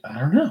I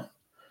don't know.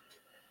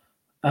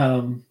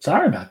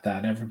 Sorry about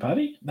that,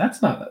 everybody.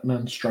 That's not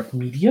non-struck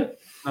media.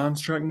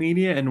 Non-struck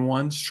media and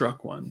 1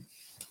 struck 1.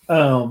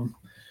 But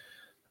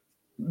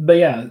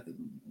yeah,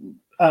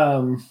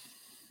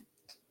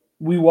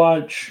 we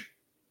watch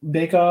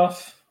Bake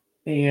Off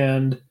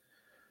and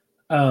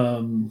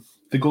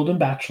The Golden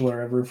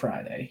Bachelor every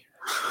Friday.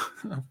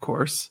 Of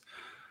course.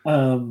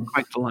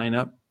 Quite the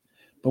lineup.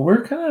 But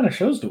we're kind of out of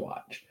shows to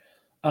watch.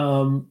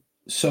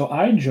 So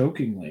I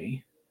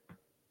jokingly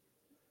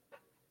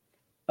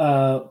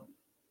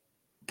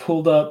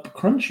pulled up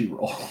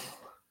Crunchyroll.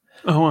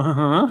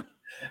 Oh,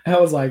 I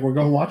was like, we're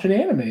going to watch an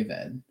anime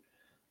then.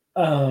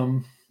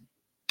 And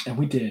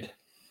we did.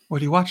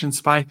 What are you watching?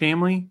 Spy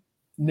Family?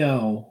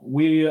 No,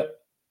 we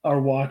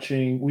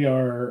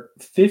are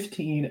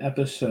 15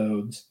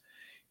 episodes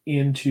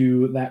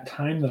into that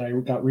time that I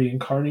got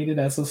reincarnated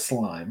as a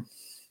slime.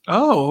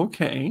 Oh,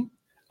 okay.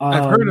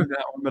 I've heard of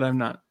that one, but I've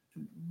not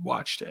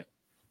watched it.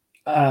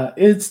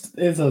 It's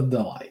a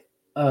delight.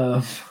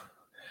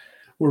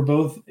 We're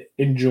both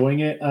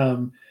enjoying it.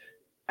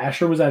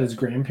 Asher was at his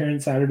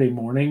grandparents' Saturday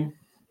morning.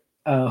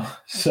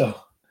 So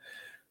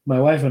my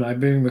wife and I,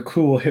 being the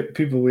cool hip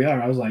people we are,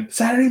 I was like,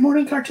 Saturday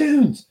morning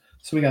cartoons.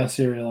 So we got a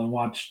cereal and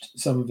watched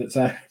some of it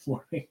Saturday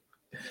morning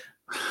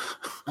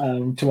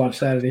to watch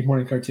Saturday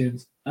morning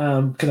cartoons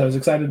because I was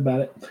excited about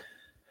it.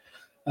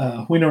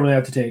 We normally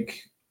have to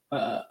take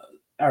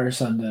our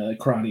son to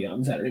karate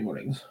on Saturday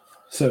mornings.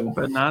 So,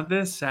 but not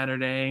this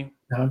Saturday.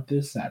 Not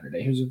this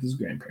Saturday. He was with his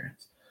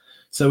grandparents.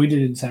 So we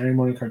did Saturday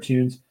morning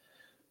cartoons.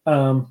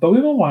 But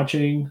we've been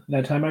watching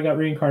That Time I Got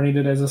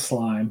Reincarnated as a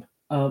Slime.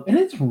 And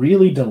it's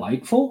really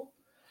delightful.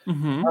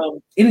 Mm-hmm.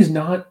 It is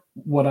not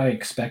what I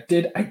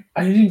expected. I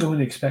didn't go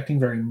in expecting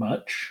very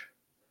much.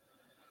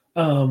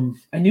 I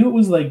knew it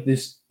was like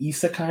this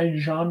isekai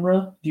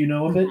genre. Do you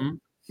know of it?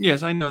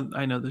 Yes, I know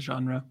the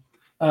genre.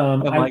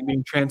 Of like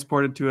being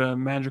transported to a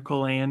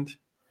magical land.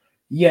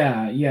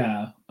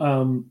 Yeah.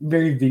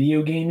 Very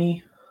video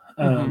gamey.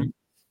 I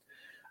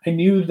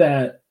knew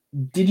that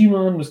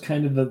Digimon was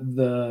kind of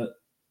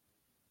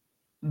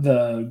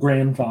the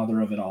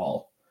grandfather of it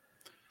all.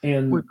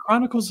 And would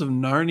Chronicles of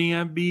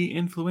Narnia be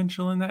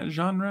influential in that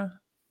genre?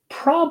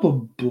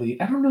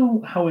 Probably. I don't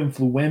know how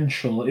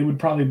influential. It would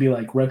probably be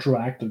like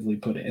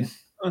retroactively put in.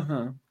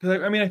 Because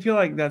I feel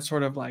like that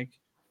sort of like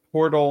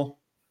portal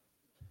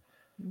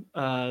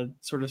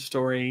sort of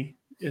story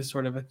is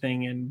sort of a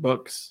thing in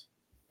books.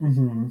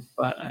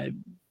 But I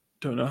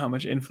don't know how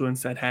much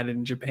influence that had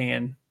in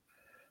Japan.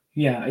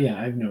 Yeah,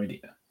 I have no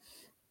idea.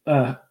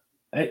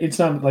 It's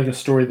not like a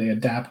story they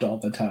adapt all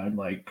the time,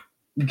 like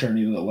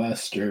Journey to the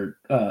West or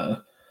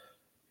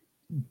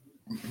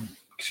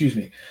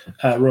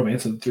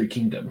Romance of the Three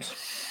Kingdoms.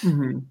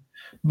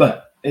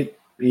 But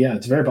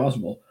it's very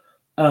possible.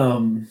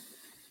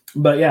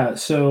 But yeah,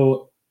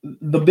 so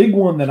the big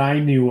one that I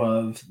knew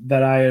of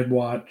that I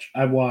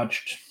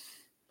watched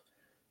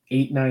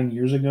 8-9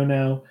 years ago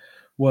now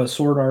was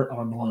Sword Art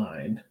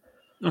Online.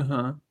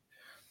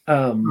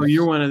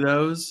 You're one of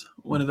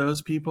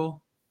those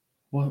people.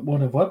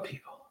 One of what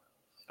people?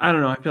 I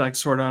don't know. I feel like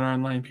Sword Art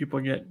Online people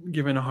get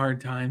given a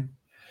hard time.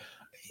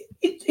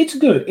 It's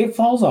good. It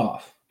falls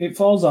off. It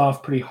falls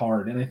off pretty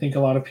hard, and I think a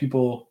lot of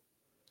people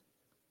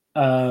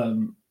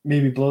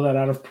maybe blow that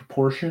out of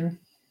proportion.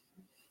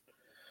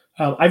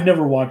 I've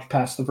never watched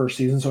past the first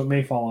season, so it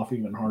may fall off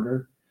even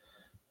harder.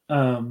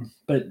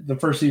 But the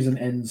first season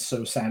ends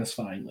so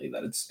satisfyingly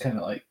that it's kind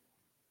of like,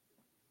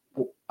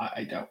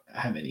 I don't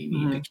have any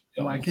need to keep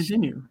going. Why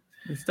continue?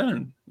 It's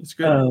done. It's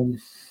good.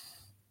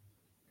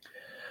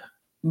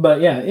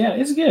 But yeah,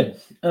 it's good.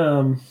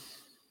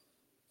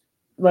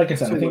 Like I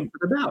said, so I think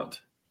what's it about?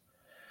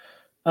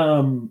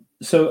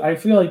 So I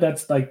feel like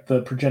that's like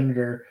the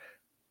progenitor,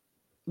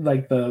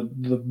 like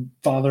the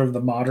father of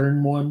the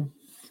modern one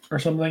or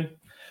something.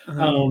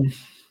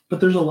 But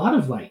there's a lot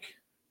of like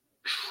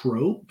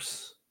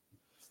tropes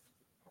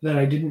that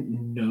I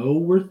didn't know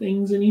were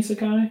things in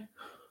isekai.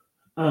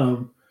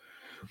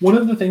 One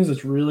of the things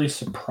that's really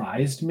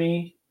surprised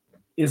me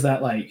is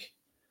that like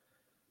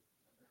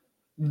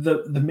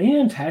the main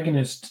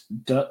antagonist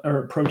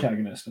or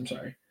protagonist, I'm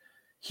sorry,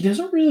 he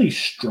doesn't really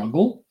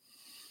struggle.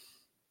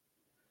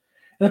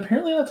 And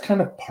apparently that's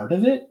kind of part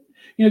of it,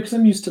 because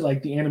I'm used to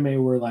like the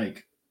anime where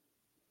like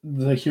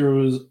the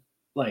hero's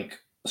like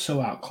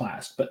so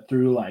outclassed, but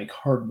through like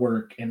hard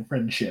work and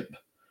friendship,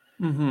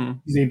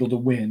 he's able to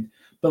win.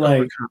 But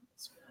like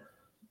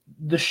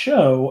the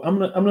show, I'm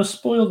gonna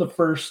spoil the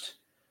first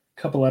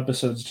couple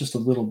episodes just a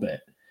little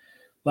bit.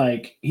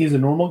 Like he's a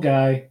normal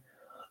guy.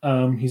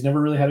 He's never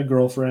really had a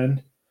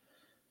girlfriend.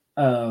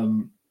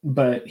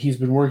 But he's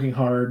been working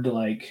hard to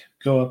like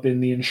go up in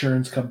the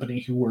insurance company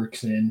he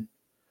works in.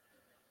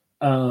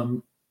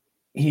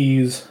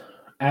 He's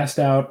asked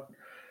out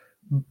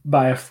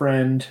by a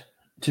friend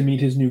to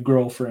meet his new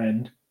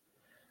girlfriend.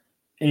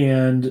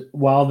 And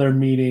while they're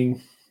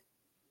meeting,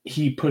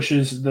 he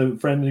pushes the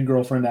friend and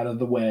girlfriend out of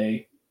the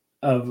way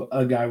of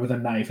a guy with a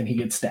knife and he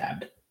gets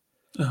stabbed.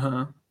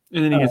 And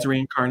then he gets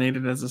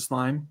reincarnated as a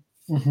slime.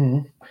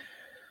 I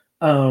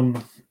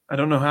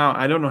don't know how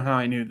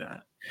I knew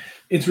that.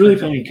 It's really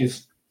funny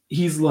because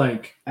he's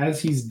like,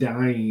 as he's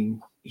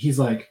dying, he's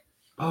like,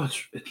 oh,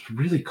 it's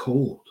really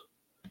cold.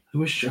 I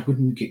wish I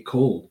wouldn't get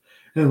cold.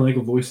 And like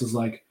a voice is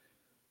like,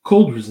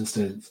 cold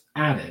resistance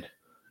added.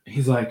 And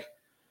he's like,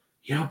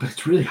 yeah, but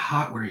it's really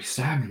hot where he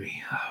stabbed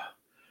me.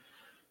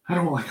 I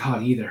don't like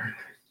hot either.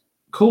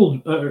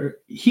 Cold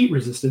heat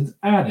resistance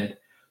added.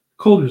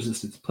 Cold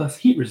resistance plus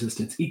heat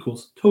resistance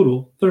equals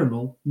total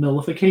thermal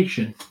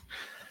nullification.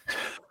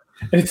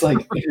 And it's like,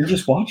 if you're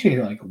just watching it,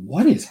 you're like,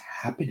 what is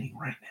happening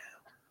right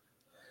now?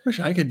 Wish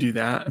I could do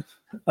that.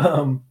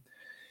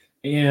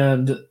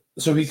 And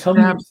so he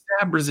comes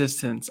stab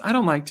resistance. I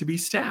don't like to be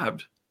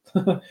stabbed.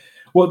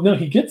 Well, no,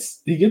 he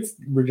gets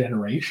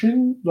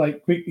regeneration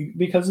like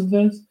because of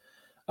this.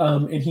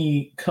 And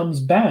he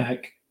comes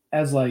back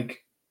as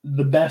like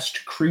the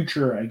best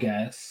creature, I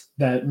guess,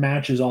 that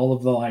matches all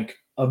of the like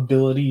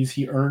abilities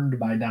he earned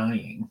by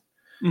dying.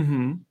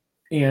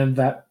 And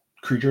that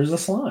creature is a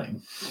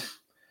slime.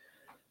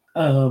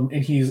 And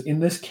he's in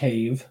this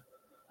cave,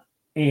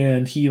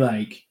 and he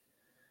like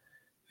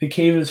the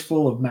cave is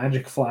full of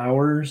magic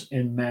flowers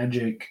and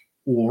magic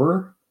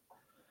ore.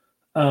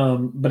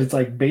 But it's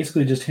like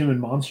basically just him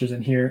and monsters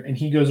in here, and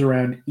he goes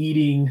around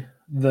eating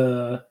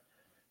the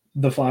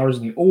flowers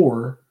and the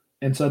ore,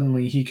 and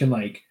suddenly he can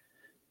like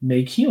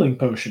make healing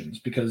potions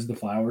because the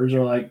flowers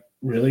are like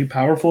really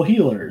powerful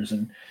healers,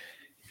 and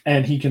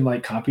and he can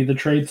like copy the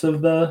traits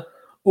of the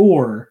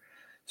ore,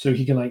 so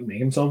he can like make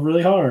himself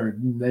really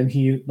hard. And then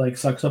he like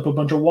sucks up a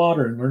bunch of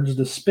water and learns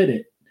to spit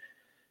it,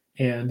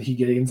 and he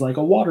gains like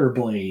a water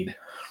blade.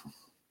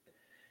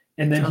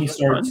 And then he Sounds like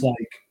starts fun.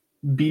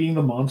 like beating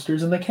the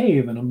monsters in the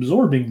cave and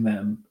absorbing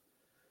them,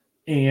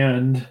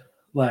 and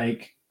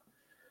like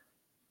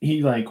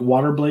he like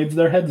water blades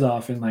their heads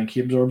off, and like he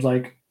absorbs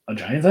like a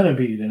giant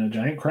centipede and a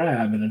giant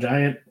crab and a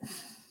giant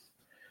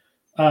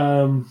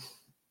um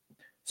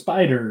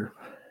spider,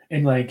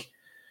 and like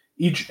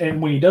each,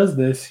 and when he does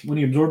this, when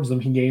he absorbs them,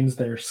 he gains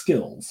their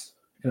skills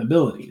and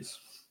abilities.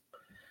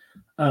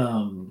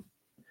 um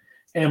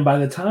and by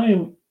the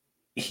time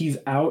he's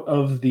out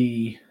of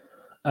the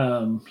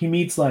he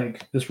meets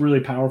like this really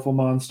powerful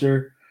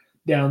monster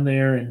down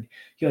there, and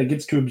he like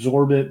gets to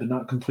absorb it but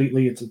not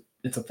completely.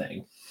 It's a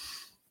thing.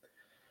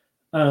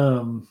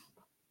 um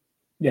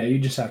yeah, you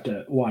just have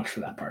to watch for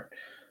that part.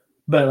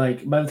 But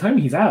like by the time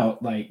he's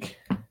out, like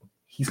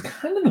he's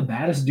kind of the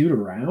baddest dude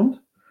around.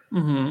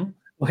 Mm-hmm.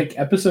 Like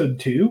episode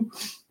 2,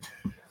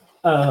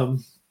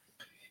 um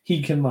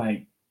he can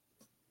like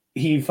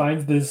he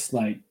finds this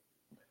like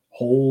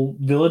whole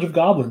village of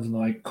goblins, and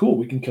they're like, cool,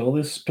 we can kill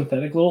this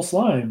pathetic little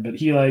slime, but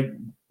he like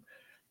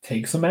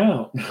takes them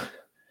out.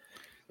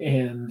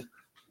 And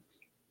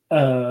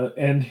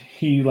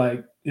he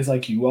like is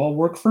like, you all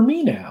work for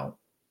me now,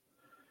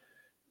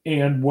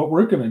 and what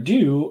we're going to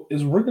do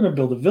is we're going to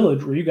build a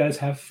village where you guys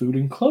have food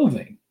and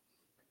clothing,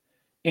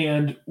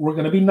 and we're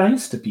going to be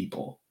nice to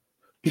people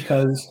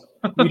because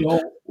we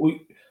don't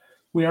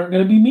we aren't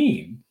going to be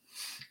mean.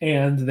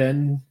 And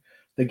then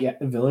the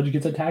village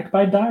gets attacked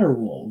by dire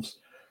wolves,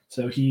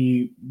 so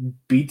he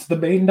beats the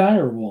main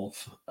dire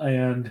wolf,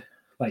 and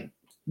like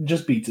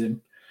just beats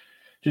him,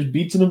 just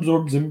beats and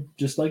absorbs him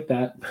just like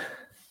that.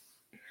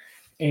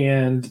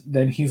 And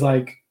then he's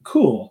like,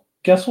 cool,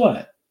 guess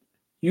what,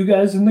 you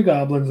guys and the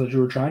goblins that you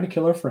were trying to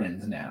kill are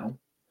friends now,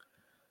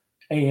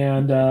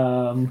 and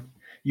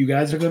you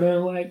guys are gonna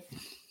like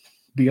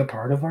be a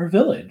part of our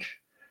village.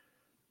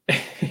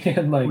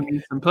 And We like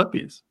need some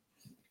puppies.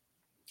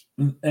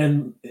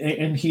 and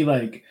he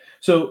like,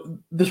 so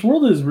this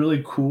world is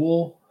really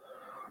cool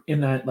in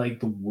that like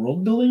the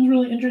world building is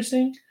really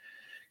interesting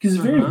because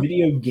it's very Uh-huh.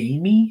 video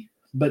gamey,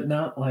 but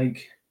not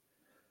like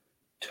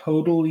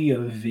totally a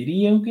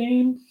video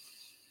game.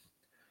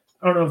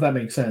 I don't know if that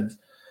makes sense,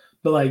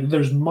 but like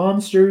there's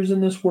monsters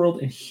in this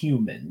world and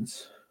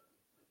humans.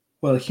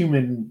 Well,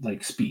 human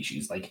like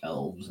species like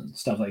elves and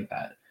stuff like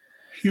that.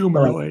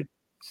 But like, Humanoid.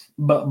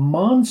 but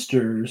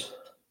monsters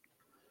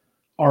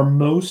are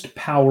most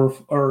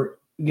powerful, or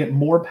get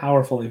more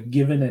powerful if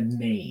given a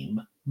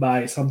name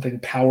by something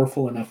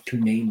powerful enough to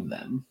name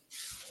them.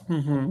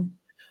 Mm-hmm.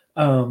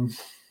 Um,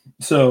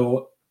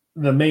 so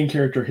the main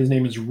character, his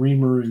name is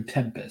Rimuru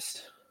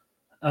Tempest.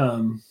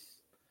 Um,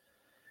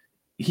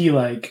 he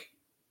like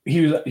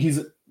he's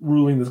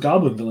ruling this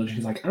goblin village.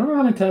 He's like, I don't know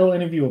how to tell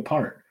any of you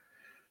apart.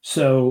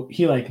 So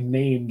he like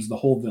names the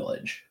whole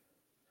village,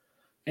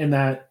 and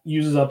that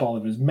uses up all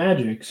of his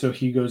magic. So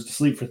he goes to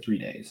sleep for 3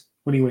 days.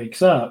 When he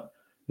wakes up,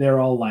 they're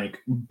all like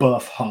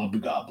buff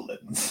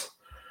hobgoblins.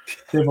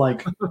 They've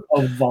like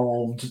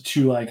evolved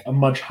to like a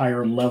much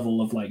higher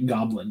level of like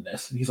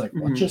goblinness. And he's like,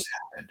 what Mm-hmm. just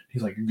happened?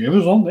 He's like, give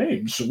us all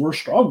names, so we're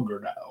stronger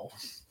now.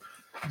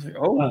 It's like,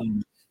 oh,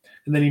 And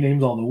then he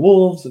names all the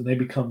wolves, and they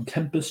become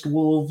Tempest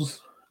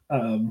wolves,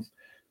 um,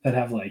 that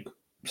have like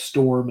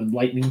storm and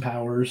lightning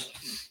powers.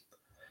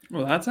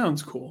 well, that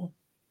sounds cool.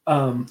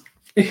 Um,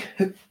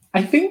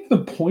 I think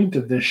the point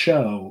of this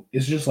show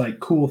is just like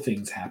cool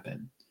things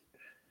happen.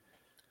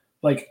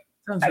 Like,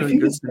 Sounds I really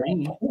think good it's to the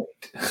me.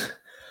 point.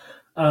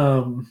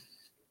 um,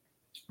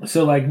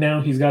 so like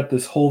now he's got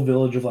this whole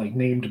village of like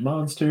named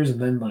monsters,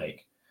 and then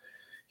like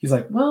he's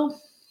like,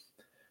 well,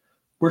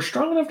 we're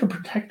strong enough to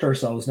protect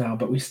ourselves now,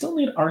 but we still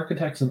need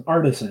architects and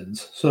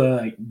artisans. So they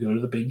like go to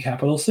the big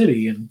capital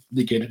city and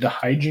they get into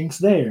hijinks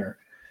there.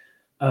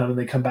 And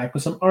they come back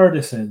with some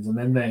artisans, and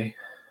then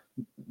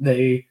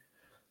they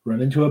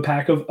run into a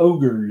pack of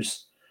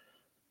ogres,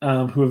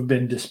 who have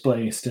been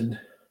displaced, and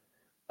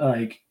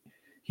like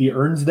he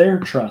earns their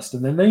trust,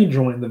 and then they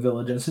join the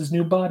village as his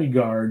new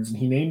bodyguards, and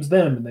he names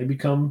them, and they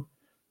become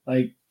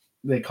like,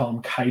 they call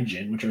them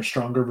kaijin, which are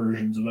stronger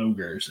versions of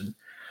ogres. And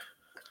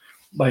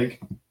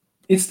like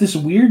it's this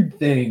weird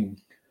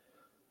thing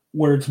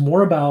where it's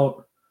more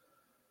about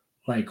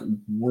like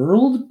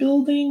world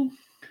building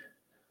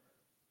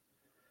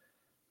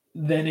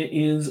than it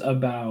is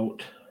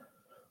about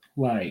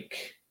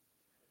like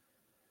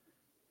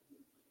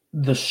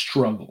the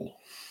struggle.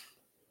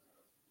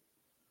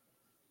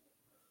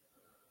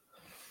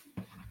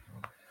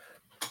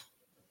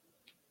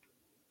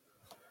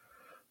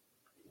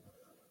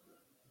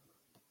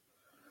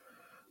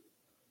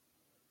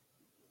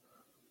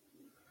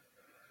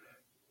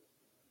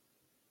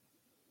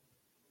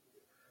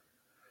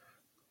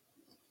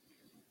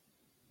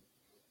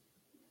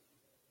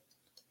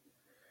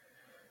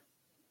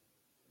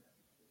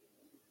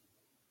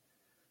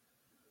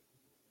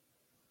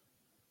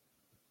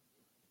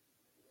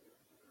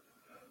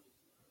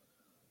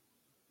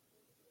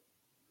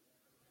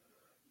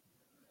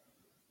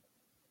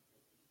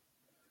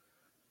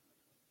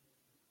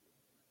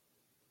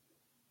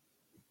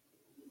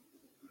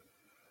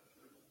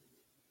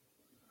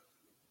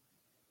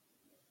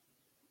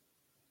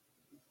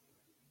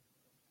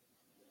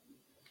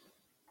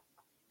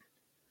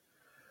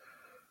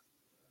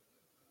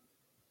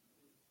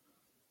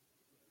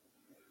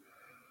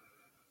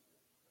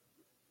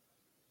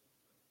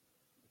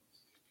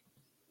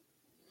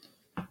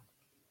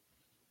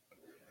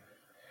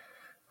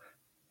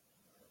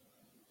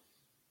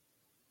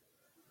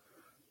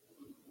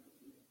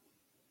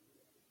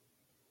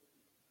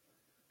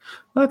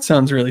 That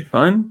sounds really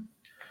fun.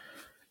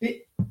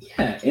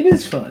 Yeah, it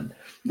is fun.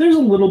 There's a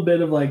little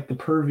bit of like the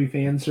pervy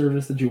fan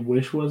service that you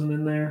wish wasn't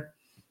in there.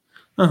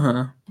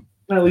 Uh-huh.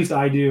 At least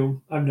I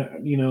do. I'm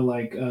not,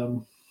 like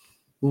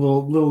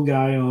little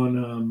guy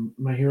on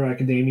My Hero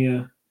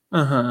Academia.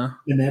 Uh-huh.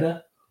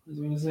 Mineta is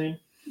what his name.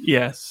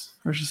 Yes.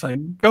 We're just like,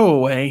 go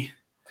away.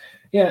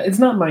 Yeah, it's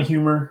not my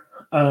humor.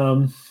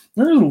 There's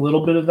a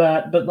little bit of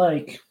that, but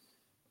like,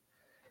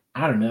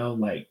 I don't know,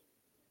 like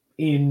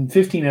in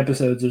 15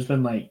 episodes, there's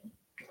been like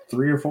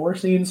 3 or 4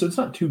 scenes, so it's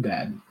not too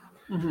bad.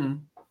 Mm-hmm.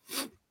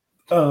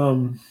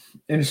 And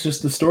it's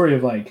just the story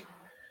of like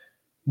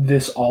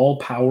this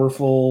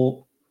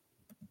all-powerful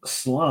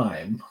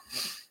slime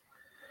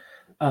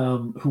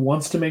who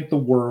wants to make the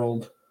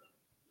world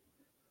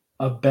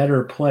a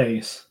better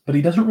place, but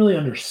he doesn't really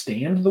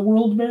understand the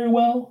world very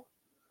well.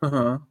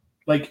 Uh-huh.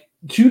 Like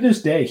to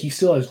this day, he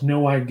still has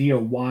no idea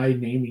why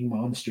naming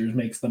monsters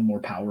makes them more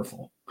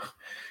powerful.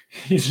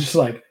 He's just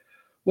like,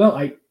 well,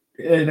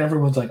 and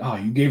everyone's like, oh,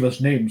 you gave us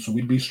names so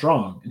we'd be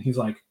strong. And he's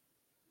like,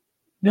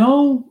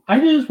 no, I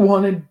just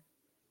wanted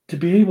to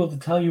be able to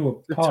tell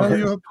you apart. To tell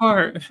you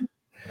apart.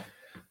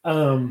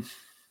 But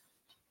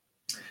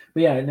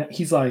yeah,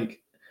 he's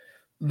like,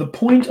 the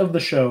point of the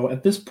show,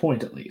 at this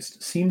point at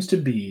least, seems to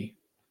be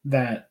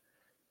that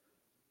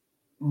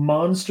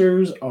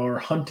monsters are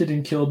hunted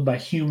and killed by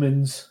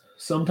humans,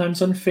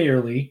 sometimes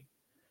unfairly,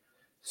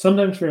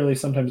 sometimes fairly,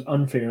 sometimes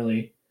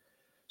unfairly.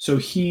 So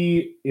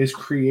he is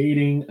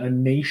creating a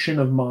nation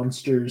of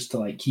monsters to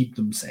like keep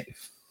them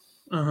safe,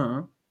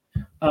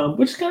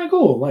 which is kind of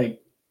cool.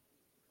 Like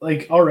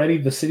already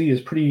the city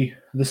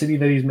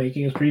that he's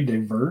making is pretty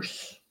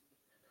diverse.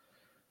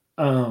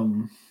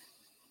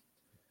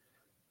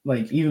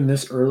 Like even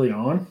this early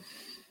on,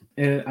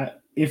 and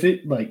if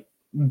it like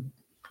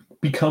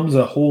becomes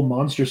a whole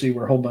monster city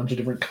where a whole bunch of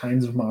different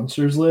kinds of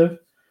monsters live,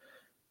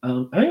 I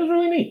think it's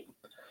really neat.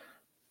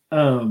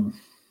 So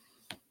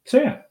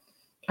yeah,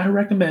 I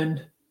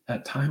recommend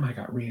That Time I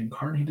Got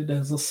Reincarnated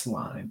as a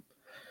Slime.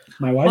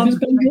 My wife has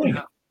been enjoying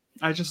it.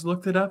 I just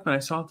looked it up and I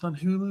saw it on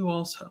Hulu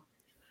also.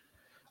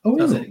 Oh,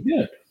 so is it?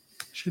 Good.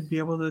 Should be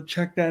able to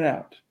check that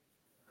out.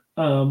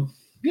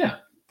 Yeah.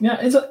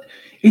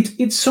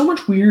 It's so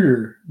much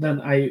weirder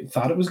than I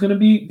thought it was going to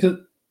be because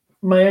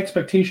my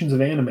expectations of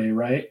anime,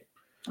 right?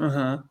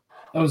 I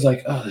was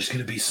like, oh, there's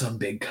going to be some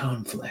big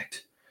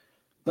conflict,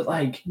 but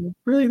like,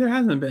 really, there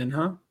hasn't been,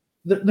 huh?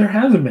 There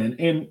hasn't been,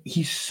 and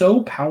he's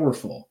so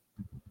powerful.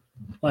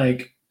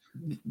 Like,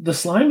 the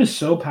slime is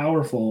so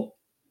powerful,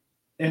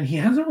 and he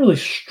hasn't really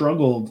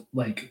struggled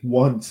like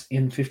once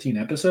in 15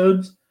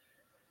 episodes.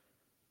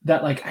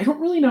 That like I don't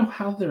really know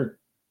how there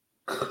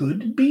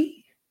could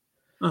be.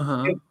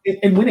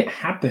 And when it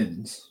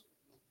happens,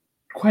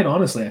 quite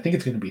honestly, I think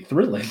it's going to be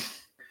thrilling.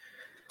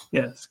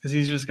 Yes, because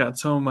he's just got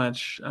so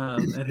much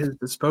at his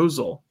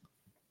disposal.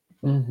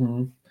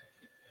 Mm-hmm.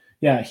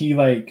 Yeah, he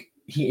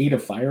ate a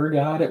fire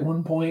god at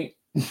one point.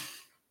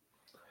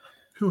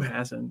 Who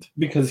hasn't?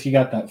 Because he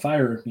got that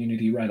fire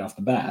immunity right off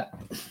the bat.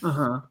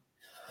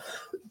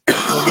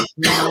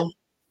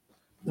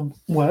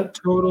 What?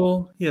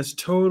 He has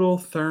total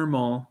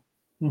thermal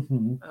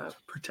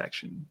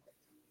protection.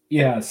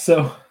 Yeah,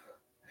 so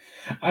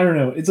I don't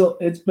know.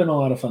 It's been a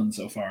lot of fun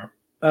so far.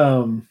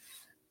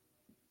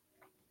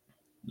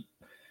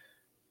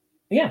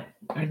 Yeah,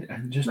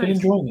 I've just been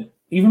enjoying it.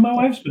 Even my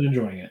wife's been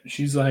enjoying it.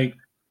 She's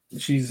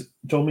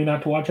told me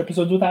not to watch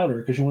episodes without her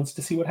because she wants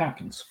to see what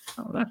happens.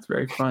 Oh, that's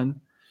very fun.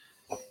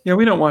 Yeah,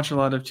 we don't watch a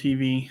lot of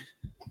TV.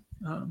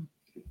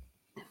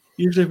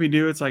 Usually if we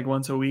do, it's like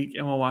once a week,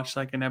 and we'll watch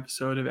like an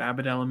episode of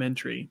Abbott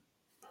Elementary,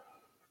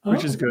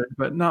 which is good,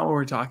 but not what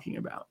we're talking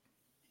about.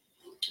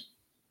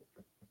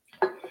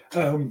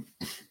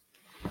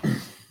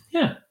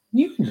 Yeah,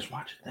 you can just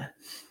watch it then.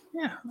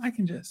 Yeah, I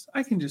can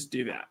just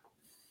do that.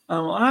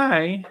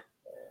 I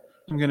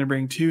am going to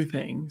bring 2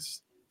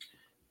 things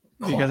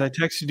because I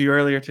texted you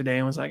earlier today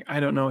and was like, I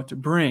don't know what to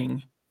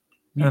bring.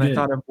 I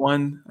thought of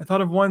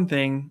one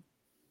thing,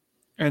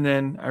 and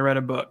then I read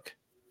a book,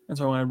 and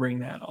so I want to bring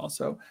that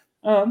also.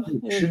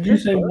 Should you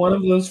say one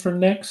of those for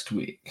next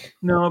week?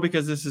 No,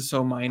 because this is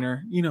so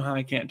minor. You know how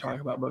I can't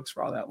talk about books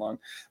for all that long.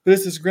 But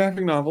it's this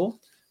graphic novel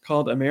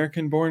called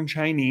American Born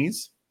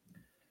Chinese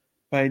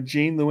by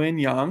Jean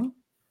Luen Yang.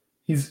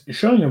 He's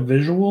showing a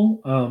visual.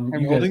 I'm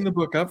holding the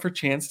book up for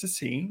Chance to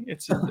see.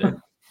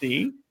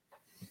 See,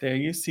 there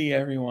you see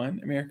everyone.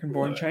 American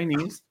Born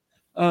Chinese.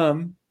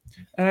 And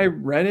I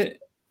read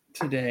it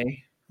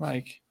today,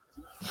 like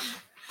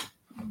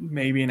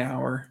maybe an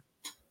hour.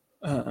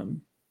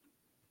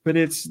 But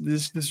it's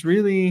this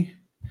really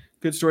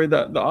good story.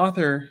 The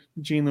author,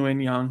 Jean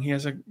Luen Yang, he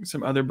has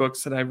some other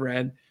books that I've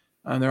read.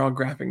 They're all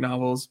graphic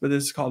novels, but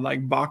this is called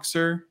like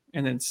Boxer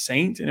and then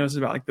Saint, and it was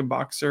about like the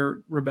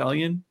Boxer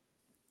rebellion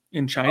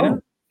in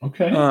China. Oh,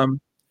 okay.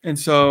 And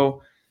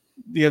so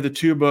you have the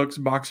 2 books,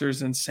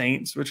 Boxers and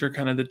Saints, which are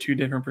kind of the 2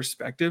 different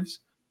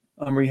perspectives.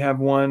 We have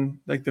one,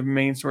 like the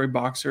main story,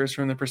 Boxer, is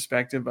from the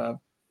perspective of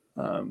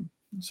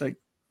it's like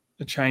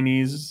the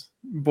Chinese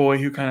boy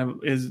who kind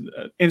of is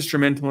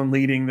instrumental in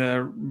leading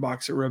the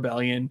Boxer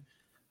Rebellion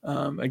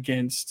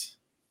against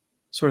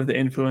sort of the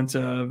influence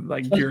of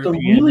like European.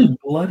 The really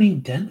bloody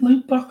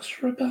deadly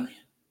Boxer Rebellion.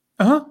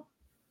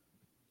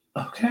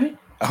 Okay.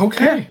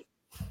 Yeah.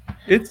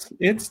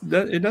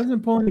 It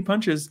doesn't pull any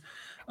punches.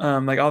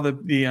 Like all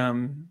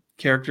the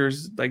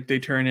characters, like they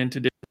turn into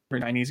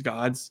different Chinese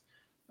gods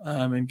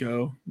and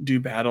go do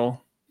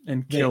battle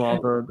and kill all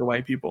the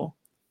white people.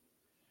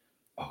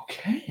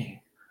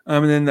 Okay.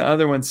 And then the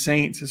other one,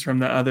 Saints, is from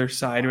the other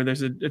side, where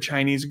there's a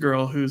Chinese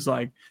girl who's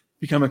like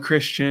become a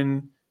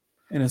Christian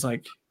and is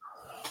like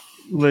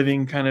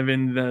living kind of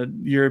in the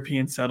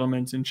European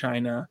settlements in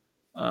China,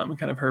 and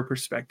kind of her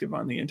perspective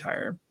on the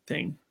entire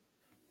thing.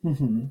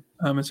 Mm-hmm.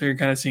 And so you're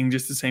kind of seeing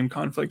just the same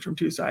conflict from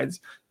two sides.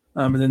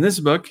 And then this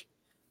book,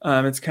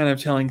 it's kind of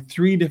telling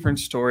three different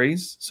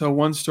stories. So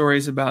one story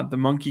is about the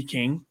Monkey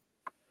King.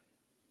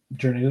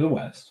 Journey to the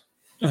West.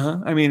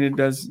 I mean, it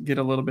does get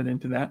a little bit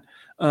into that.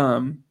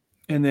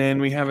 And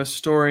then we have a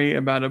story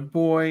about a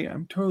boy.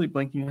 I'm totally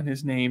blanking on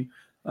his name.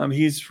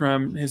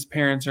 His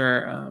parents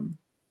are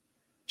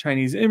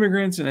Chinese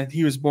immigrants, and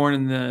he was born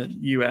in the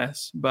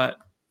U.S., but,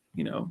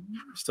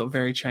 still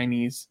very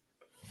Chinese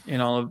in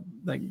all of,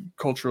 like,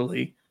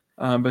 culturally.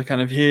 But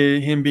kind of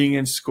him being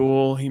in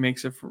school, he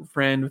makes a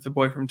friend with a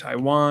boy from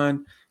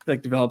Taiwan. He,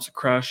 like, develops a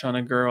crush on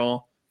a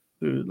girl,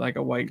 like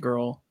a white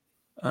girl,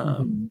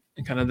 and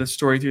kind of the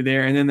story through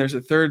there. And then there's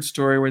a third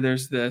story where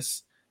there's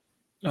this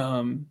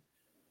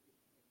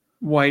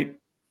white,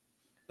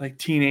 like,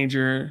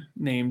 teenager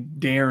named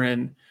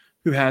Darren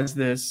who has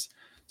this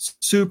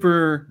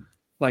super,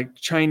 like,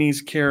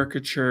 Chinese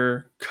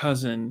caricature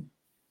cousin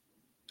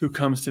who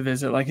comes to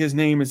visit. Like, his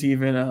name is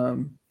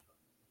even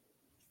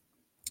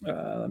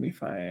let me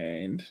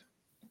find.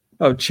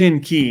 Oh,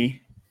 Chin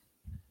Ki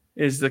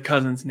is the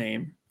cousin's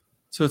name.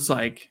 So it's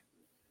like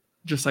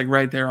just like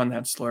right there on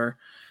that slur.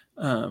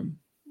 But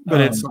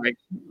it's like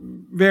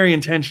very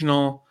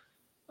intentional.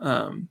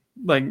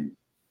 Like,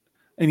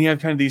 and you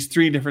have kind of these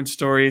three different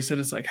stories that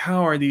it's like,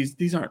 how are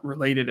these aren't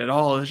related at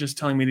all. It's just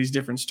telling me these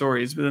different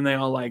stories, but then they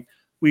all like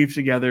weave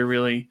together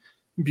really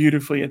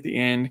beautifully at the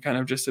end, kind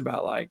of just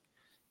about like,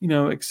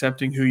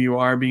 accepting who you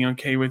are, being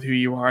okay with who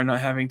you are, not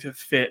having to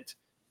fit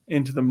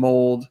into the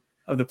mold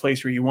of the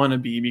place where you want to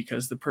be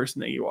because the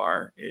person that you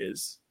are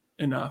is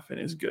enough and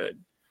is good.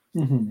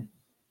 Mm-hmm.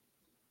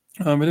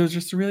 But it was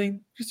just a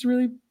really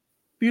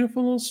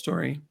beautiful little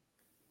story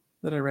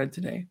that I read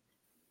today.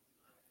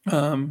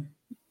 So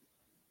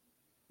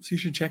you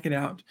should check it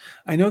out.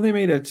 I know they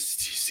made a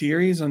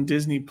series on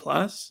Disney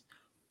Plus.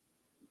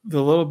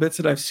 The little bits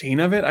that I've seen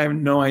of it, I have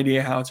no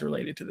idea how it's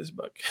related to this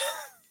book.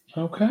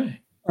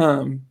 Okay.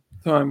 So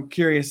I'm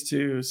curious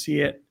to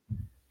see it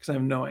because I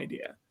have no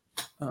idea.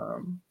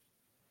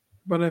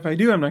 But if I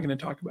do, I'm not going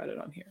to talk about it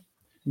on here.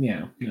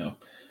 Yeah, no.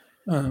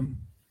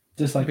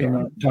 Just like Yeah. I'm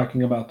not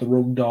talking about the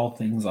rogue doll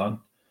things on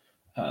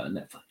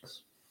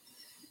Netflix.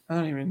 I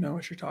don't even know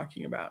what you're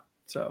talking about.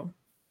 So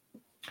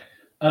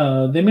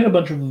they made a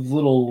bunch of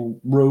little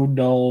rogue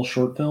doll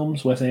short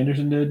films. Wes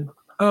Anderson did.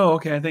 Oh,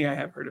 okay. I think I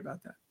have heard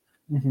about that.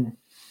 Mm-hmm.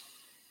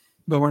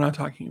 But we're not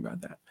talking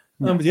about that.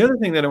 No. But the other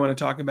thing that I want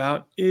to talk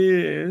about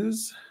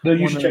is... No,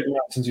 you should check it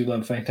out since you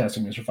love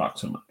Fantastic Mr.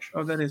 Fox so much.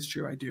 Oh, that is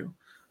true. I do.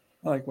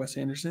 I like Wes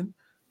Anderson.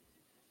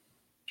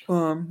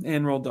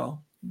 And Roald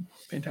Dahl.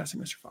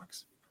 Fantastic Mr.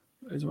 Fox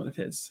is one of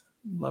his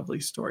lovely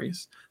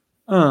stories.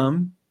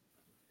 But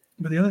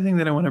the other thing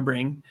that I want to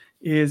bring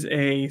is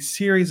a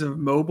series of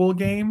mobile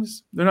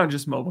games. They're not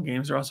just mobile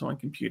games. They're also on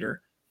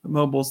computer. But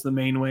mobile's the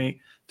main way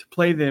to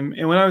play them.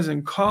 And when I was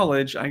in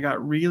college, I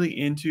got really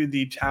into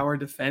the tower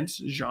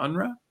defense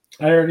genre.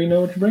 I already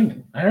know what you're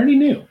bringing. I already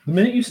knew the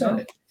minute you said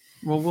it.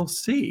 Well, we'll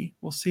see.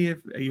 We'll see if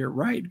you're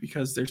right,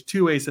 because there's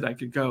two ways that I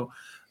could go.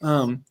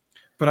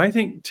 But I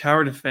think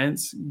tower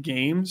defense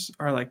games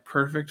are like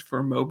perfect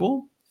for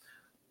mobile.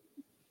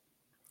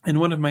 And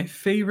one of my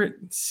favorite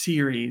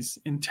series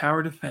in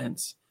tower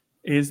defense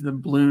is the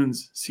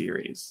Bloons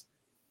series.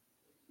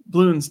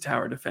 Bloons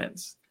Tower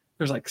Defense.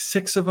 There's like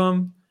 6 of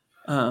them.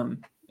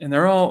 And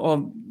they're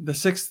all the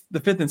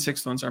fifth and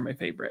sixth ones are my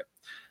favorite.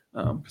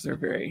 Because they're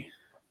very,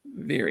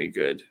 very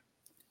good.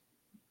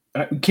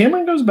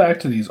 Cameron goes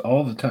back to these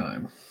all the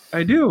time.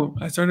 I do.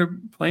 I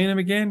started playing them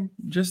again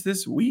just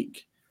this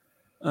week.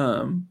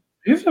 You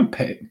have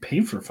to pay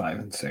for 5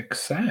 and 6.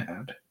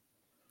 Sad.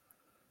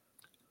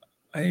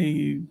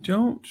 I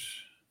don't.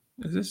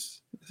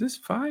 Is this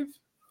 5?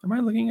 Am I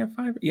looking at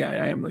 5? Yeah,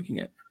 I am looking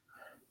at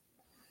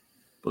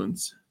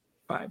Bloons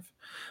 5.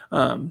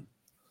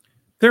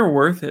 They're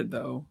worth it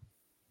though.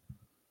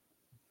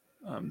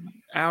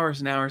 Hours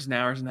and hours and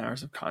hours and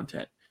hours of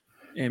content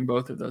in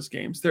both of those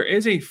games. There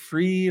is a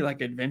free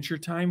like Adventure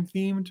Time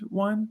themed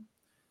one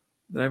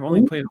that I've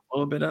only played a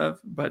little bit of,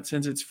 but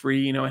since it's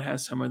free, it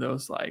has some of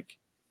those like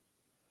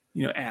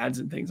ads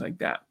and things like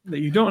that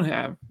you don't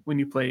have when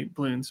you play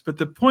Bloons. But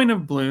the point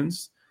of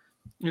Bloons,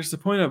 the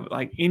point of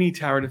like any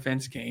tower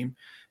defense game,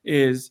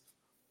 is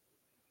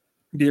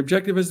the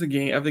objective of the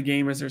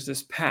game is there's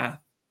this path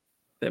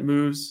that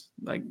moves,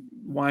 like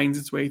winds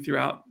its way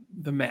throughout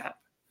the map.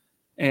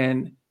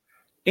 And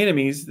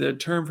enemies, the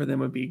term for them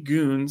would be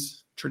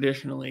goons,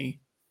 traditionally,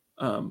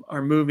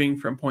 are moving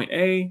from point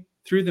A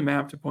through the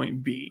map to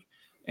point B.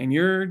 And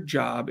your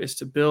job is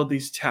to build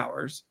these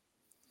towers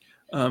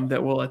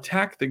that will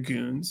attack the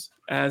goons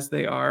as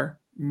they are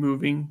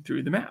moving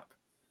through the map.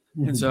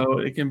 Mm-hmm. And so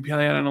it can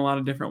play out in a lot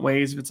of different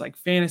ways. If it's like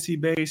fantasy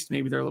based,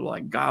 maybe they're little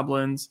like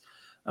goblins.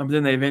 But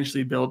then they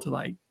eventually build to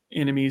like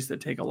enemies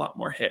that take a lot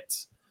more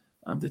hits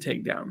to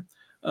take down.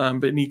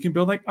 But you can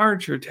build like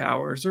archer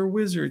towers or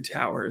wizard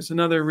towers.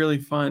 Another really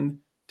fun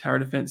tower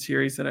defense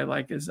series that I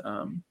like is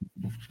I'm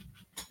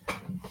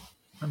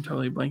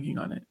totally blanking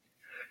on it.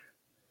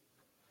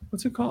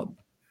 What's it called?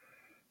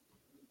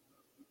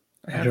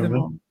 I have them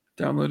all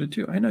downloaded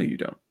too. I know you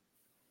don't.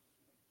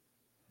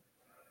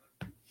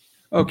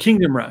 Oh,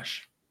 Kingdom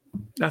Rush.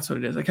 That's what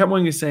it is. I kept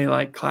wanting to say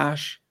like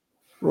Clash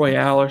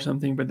Royale or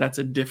something, but that's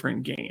a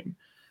different game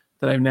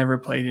that I've never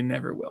played and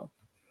never will.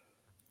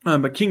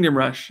 But Kingdom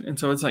Rush, and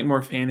so it's like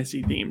more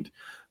fantasy themed.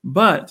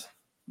 But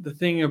the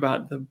thing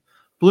about the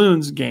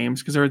Bloons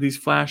games, because there were these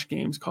Flash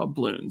games called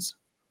Bloons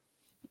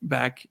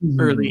back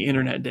early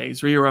internet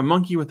days, where you were a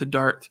monkey with a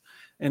dart,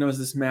 and it was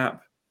this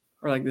map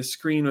or like this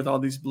screen with all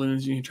these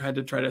balloons, and you tried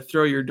to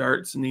throw your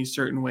darts in these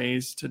certain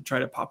ways to try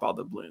to pop all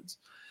the balloons.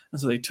 And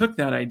so they took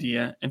that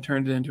idea and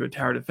turned it into a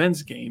tower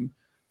defense game,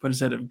 but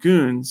instead of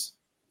goons,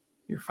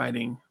 you're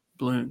fighting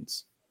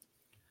balloons.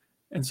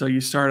 And so you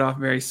start off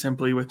very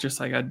simply with just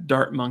like a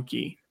dart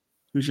monkey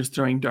who's just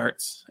throwing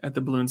darts at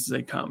the balloons as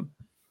they come.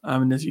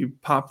 And as you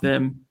pop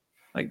them,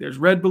 like there's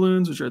red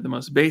balloons, which are the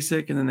most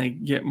basic, and then they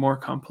get more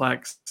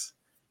complex,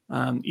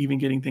 even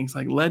getting things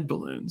like lead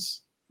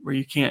balloons where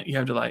you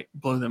have to like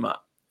blow them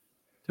up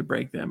to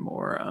break them,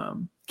 or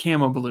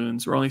camo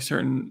balloons where only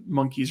certain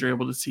monkeys are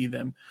able to see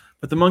them.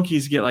 But the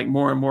monkeys get like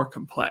more and more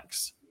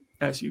complex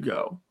as you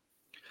go.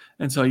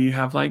 And so you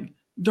have like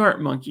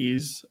dart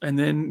monkeys, and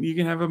then you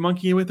can have a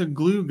monkey with a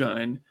glue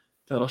gun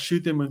that'll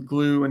shoot them with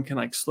glue and can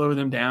like slow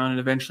them down,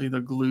 and eventually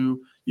the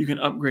glue, you can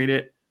upgrade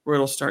it where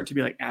it'll start to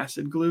be like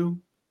acid glue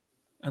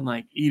and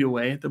like eat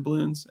away at the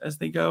balloons as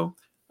they go.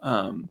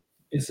 All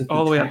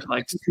the way up to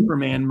like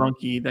Superman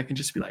monkey that can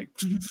just be like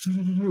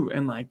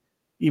and like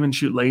even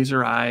shoot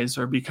laser eyes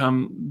or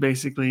become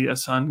basically a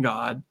sun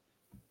god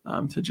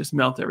to just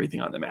melt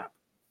everything on the map.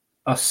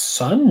 A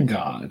sun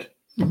god?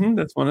 Mm-hmm.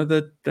 That's one of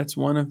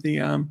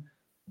the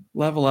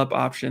level up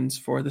options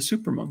for the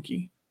super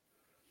monkey.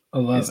 I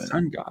love it.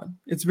 Sun god.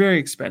 It's very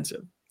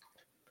expensive.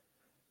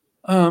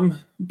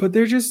 But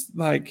they're just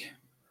like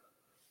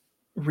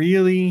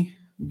really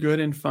good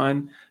and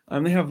fun.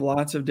 They have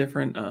lots of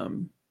different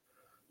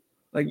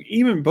like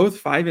even both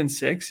 5 and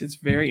 6, it's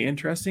very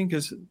interesting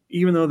because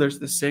even though there's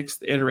the 6th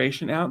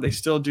iteration out, they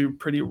still do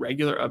pretty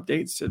regular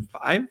updates to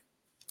 5.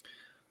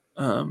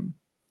 And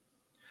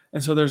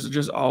so there's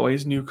just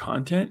always new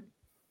content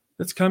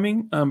that's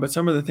coming. But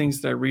some of the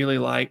things that I really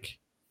like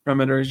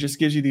from it are it just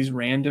gives you these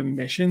random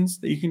missions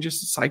that you can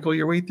just cycle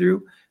your way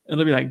through.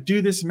 It'll be like,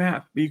 do this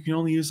map, but you can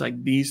only use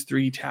like these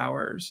 3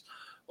 towers,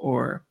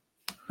 or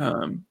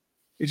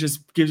it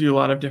just gives you a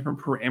lot of different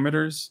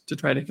parameters to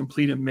try to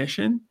complete a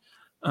mission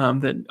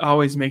that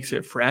always makes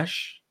it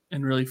fresh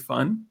and really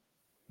fun.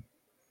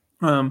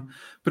 But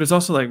it's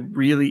also like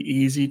really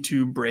easy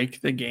to break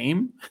the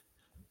game.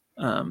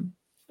 And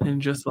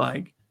just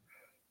like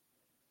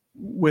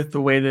with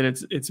the way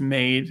that it's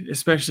made,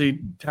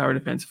 especially Tower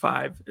Defense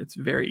 5, it's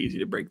very easy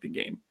to break the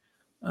game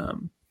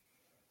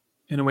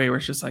in a way where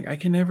it's just like, I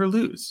can never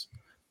lose.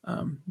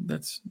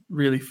 That's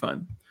really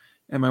fun.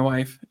 And my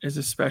wife is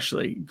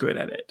especially good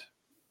at it.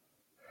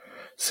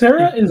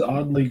 Sarah is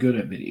oddly good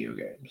at video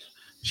games.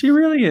 She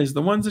really is.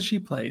 The ones that she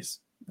plays,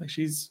 like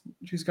she's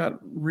got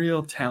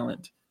real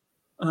talent.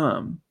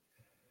 But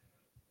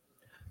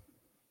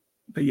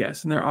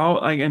yes, and they're all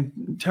like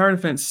in Tower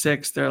Defense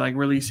 6, they're like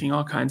releasing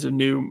all kinds of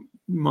new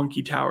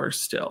monkey towers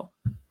still.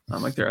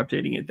 Like they're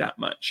updating it that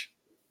much.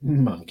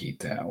 Monkey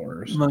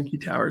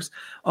towers.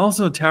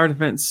 Also, Tower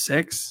Defense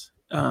 6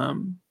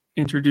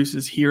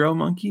 introduces hero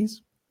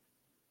monkeys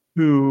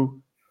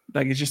who,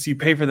 like, it's just you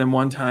pay for them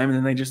one time and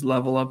then they just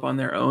level up on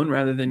their own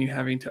rather than you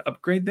having to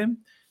upgrade them.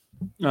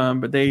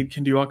 But they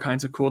can do all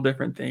kinds of cool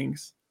different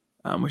things,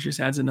 which just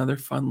adds another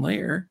fun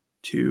layer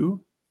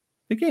to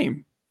the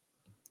game.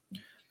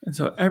 And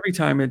so every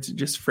time it's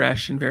just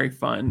fresh and very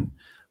fun.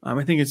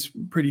 I think it's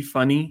pretty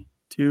funny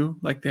too.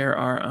 Like there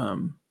are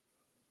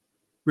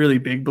really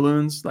big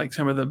balloons. Like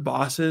some of the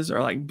bosses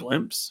are like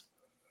blimps.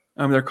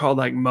 They're called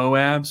like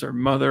Moabs, or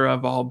Mother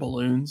of All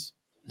Balloons.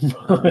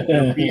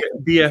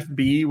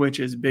 BFB, which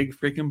is Big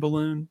Freaking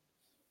Balloon.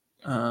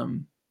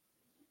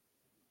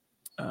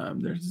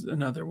 There's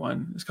another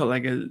one. It's called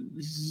like a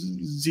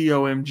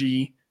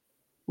ZOMG,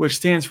 which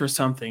stands for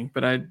something,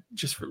 but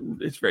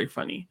it's very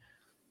funny.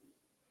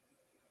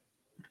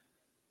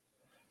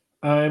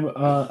 I'm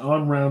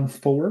on round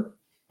 4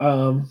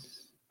 of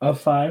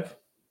 5.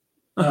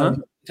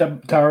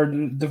 Tower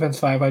Defense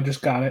 5. I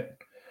just got it.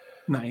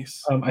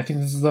 Nice. I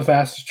think this is the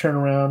fastest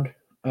turnaround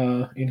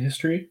in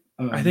history.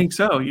 I think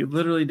so. You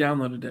literally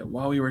downloaded it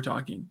while we were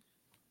talking.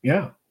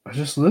 Yeah. I was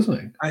just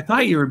listening. I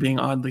thought you were being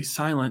oddly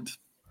silent.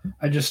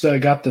 I just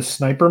got the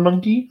sniper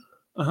monkey.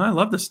 I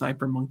love the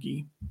sniper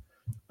monkey.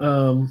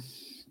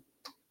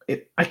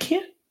 I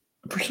can't,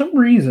 for some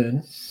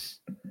reason,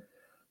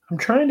 I'm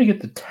trying to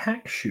get the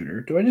tack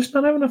shooter. Do I just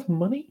not have enough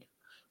money?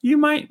 You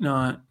might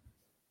not.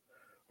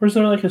 Or is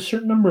there like a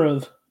certain number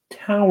of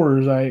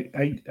towers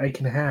I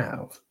can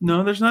have?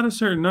 No, there's not a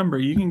certain number.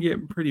 You can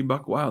get pretty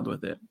buck wild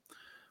with it.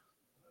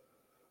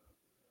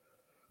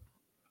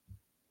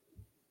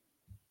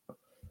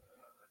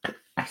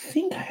 I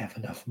think I have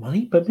enough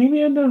money, but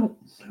maybe I don't.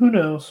 Who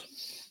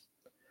knows?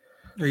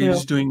 Are you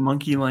just doing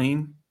Monkey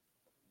Lane?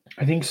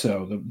 I think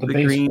so. The The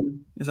base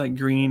green is like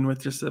green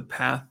with just a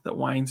path that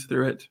winds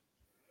through it.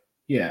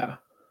 Yeah.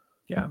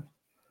 Yeah.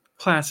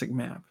 Classic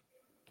map.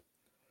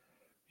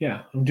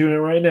 Yeah, I'm doing it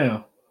right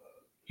now.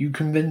 You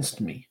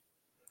convinced me.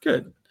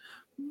 Good.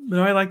 But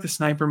I like the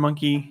sniper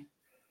monkey.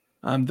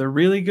 The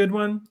really good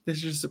one, this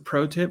is just a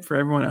pro tip for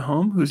everyone at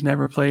home who's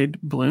never played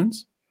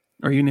balloons,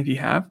 or even if you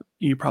have,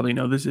 you probably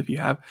know this if you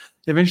have.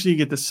 Eventually you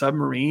get the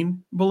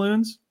submarine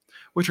balloons,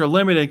 which are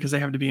limited because they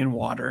have to be in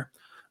water.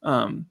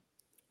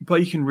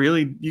 But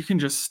you can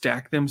just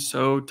stack them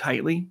so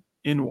tightly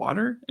in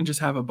water and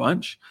just have a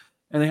bunch.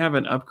 And they have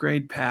an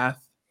upgrade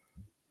path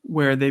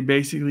where they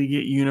basically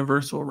get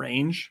universal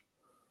range.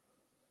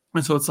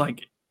 And so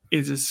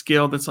it's a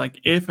skill that's like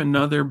if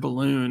another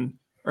balloon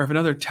or if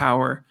another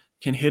tower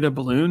can hit a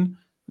balloon,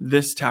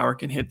 this tower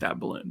can hit that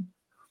balloon.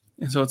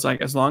 And so it's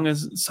like as long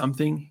as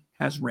something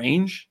has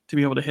range to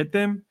be able to hit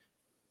them,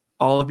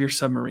 all of your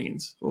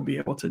submarines will be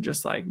able to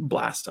just like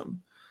blast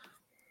them.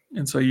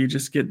 And so you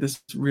just get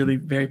this really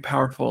very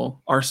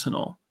powerful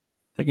arsenal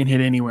that can hit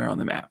anywhere on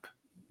the map,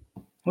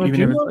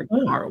 even if it's like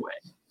far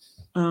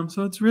away.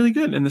 So it's really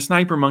good. And the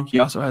sniper monkey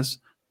also has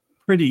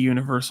pretty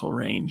universal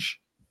range.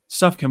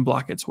 Stuff can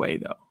block its way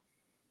though.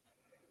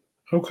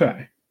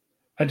 Okay.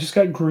 I just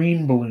got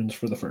green balloons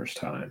for the first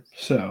time.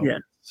 So yeah.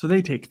 So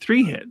they take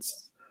 3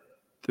 hits.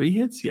 3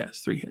 hits? Yes,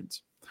 3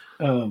 hits.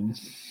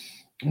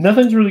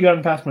 Nothing's really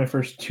gotten past my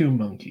first 2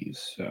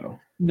 monkeys, so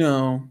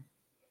no.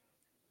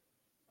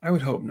 I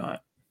would hope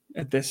not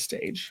at this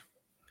stage.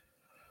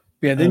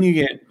 But yeah, then you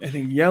get I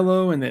think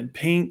yellow and then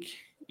pink,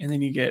 and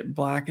then you get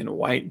black and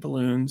white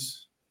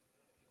balloons.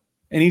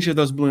 And each of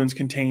those balloons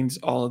contains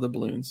all of the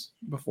balloons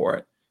before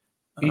it.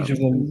 Each of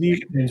them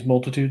contains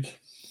multitudes.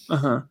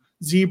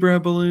 Zebra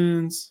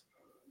balloons,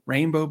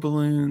 rainbow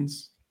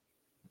balloons.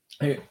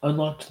 I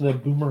unlocked the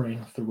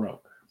boomerang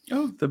throw.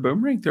 Oh, the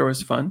boomerang throw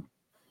is fun.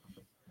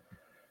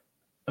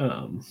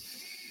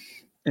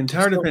 In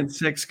Tower Defense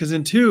 6, because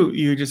in 2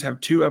 you just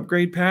have 2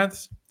 upgrade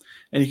paths,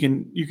 and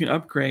you can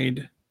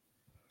upgrade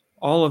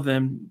all of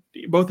them,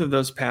 both of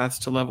those paths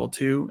to level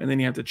 2, and then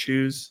you have to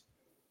choose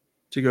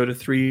to go to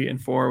 3 and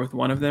 4 with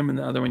one of them, and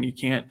the other one you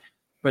can't.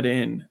 But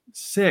in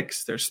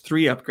 6, there's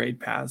 3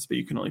 upgrade paths, but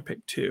you can only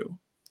pick 2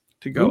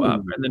 to go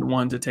up, and then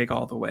 1 to take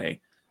all the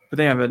way. But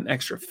they have an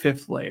extra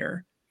 5th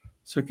layer,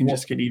 so it can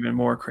just get even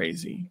more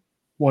crazy.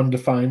 1 to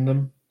find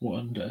them,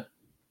 1 to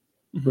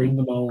bring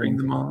them all. Bring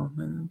them all.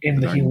 In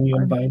the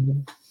helium bind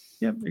them.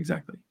 Yep,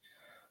 exactly.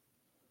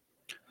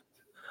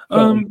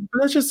 But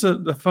that's just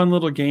a fun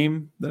little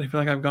game that I feel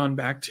like I've gone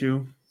back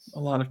to a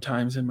lot of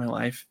times in my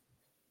life.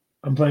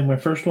 I'm playing my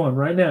first one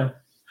right now.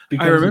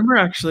 I remember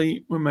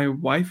actually when my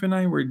wife and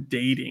I were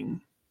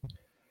dating,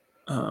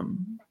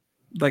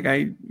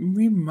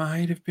 we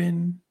might have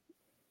been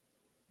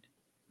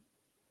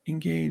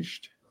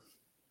engaged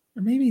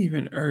or maybe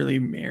even early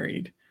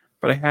married,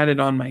 but I had it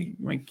on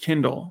my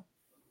Kindle,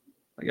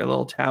 like a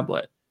little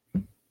tablet.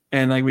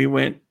 And like we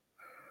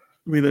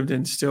lived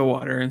in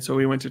Stillwater, and so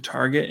we went to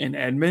Target in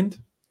Edmond,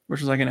 which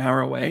was like an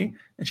hour away,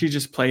 and she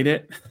just played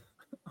it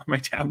on my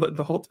tablet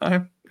the whole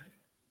time.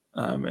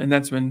 And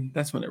that's when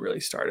it really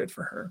started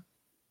for her.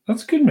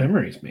 That's good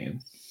memories, man.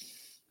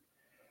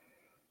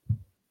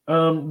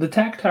 The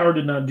tack tower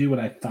did not do what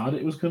I thought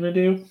it was going to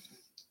do.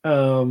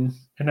 And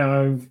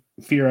now I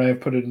fear I have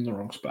put it in the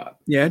wrong spot.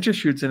 Yeah, it just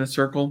shoots in a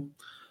circle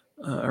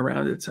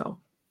around itself.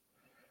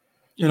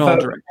 In all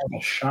directions.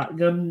 A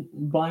shotgun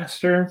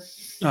blaster?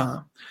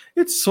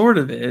 It sort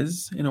of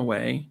is in a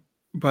way,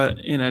 but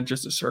in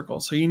just a circle.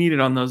 So you need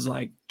it on those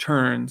like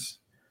turns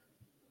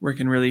where it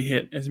can really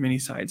hit as many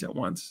sides at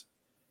once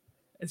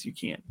as you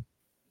can.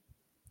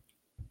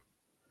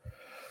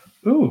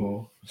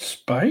 Ooh,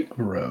 Spike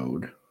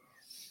Road.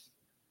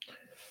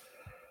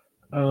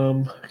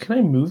 Can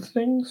I move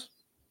things?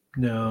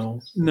 No,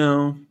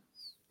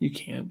 you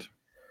can't.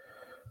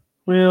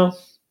 Well,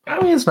 I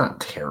mean, it's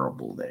not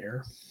terrible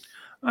there.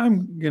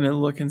 I'm going to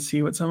look and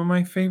see what some of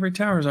my favorite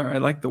towers are. I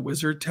like the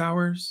wizard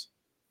towers.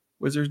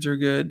 Wizards are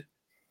good.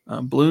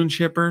 Bloon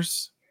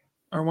shippers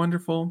are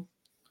wonderful.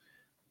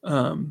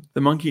 The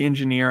monkey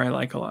engineer I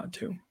like a lot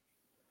too.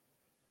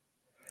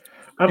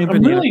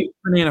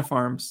 Banana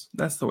farms.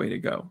 That's the way to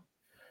go.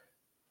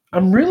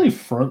 I'm really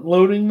front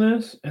loading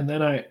this, and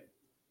then I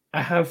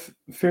have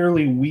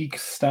fairly weak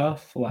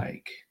stuff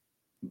like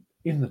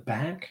in the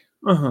back.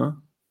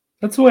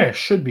 That's the way I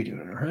should be doing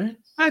it, right?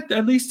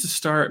 At least to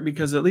start,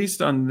 because at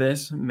least on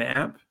this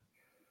map,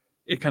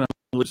 it kind of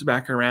loops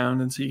back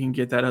around, and so you can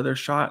get that other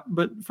shot.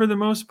 But for the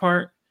most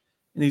part,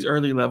 in these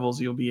early levels,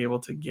 you'll be able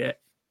to get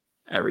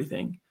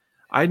everything.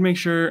 I'd make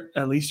sure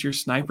at least your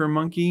sniper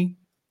monkey,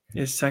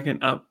 his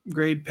second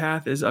upgrade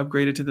path is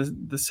upgraded to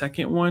the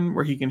second one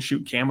where he can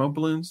shoot camo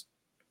balloons.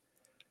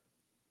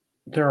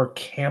 There are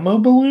camo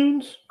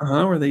balloons?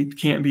 Where they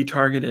can't be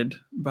targeted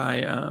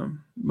by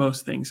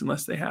most things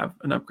unless they have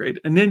an upgrade.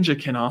 A ninja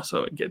can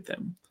also get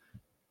them.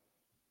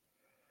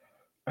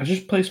 I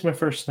just placed my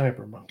first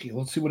sniper monkey.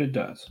 Let's see what it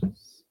does.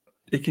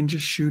 It can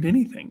just shoot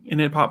anything,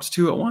 and it pops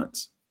 2 at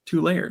once.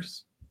 2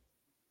 layers.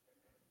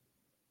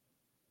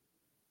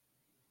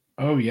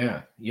 Oh,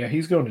 yeah. Yeah,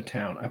 he's going to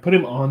town. I put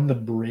him on the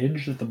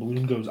bridge that the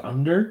balloon goes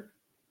under.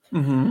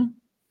 Mm-hmm.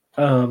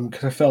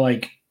 Because I felt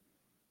like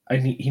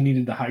he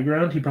needed the high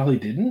ground. He probably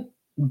didn't,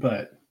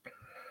 but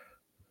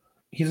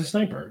he's a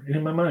sniper. And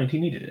in my mind, he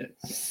needed it.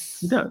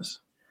 He does.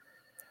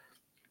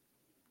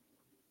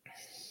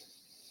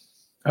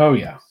 Oh,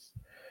 yeah.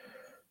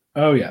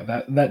 Oh,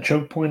 yeah. That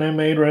choke point I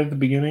made right at the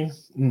beginning.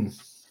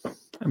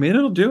 I mean,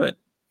 it'll do it.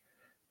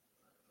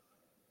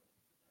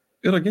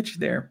 It'll get you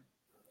there.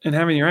 And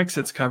having your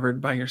exits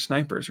covered by your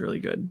sniper is really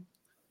good.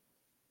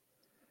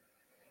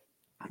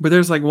 But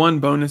there's like one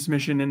bonus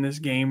mission in this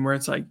game where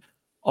it's like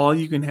all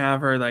you can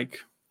have are like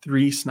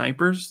 3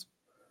 snipers.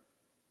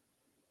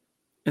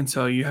 And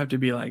so you have to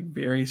be like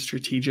very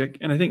strategic.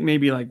 And I think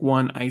maybe like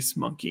 1 ice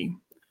monkey.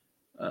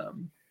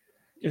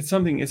 It's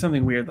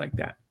something weird like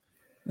that.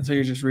 And so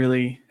you're just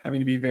really having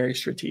to be very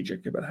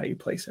strategic about how you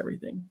place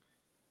everything.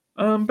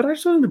 But I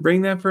just wanted to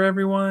bring that for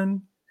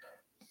everyone.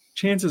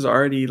 Chance is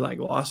already like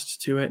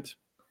lost to it.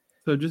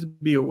 So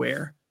just be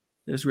aware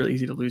that it's really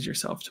easy to lose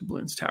yourself to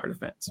Bloon's tower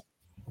defense.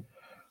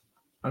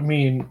 I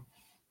mean,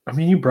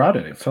 you brought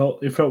it. It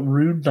felt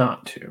rude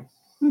not to.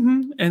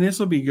 Mm-hmm. And this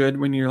will be good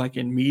when you're like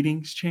in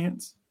meetings,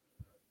 Chance.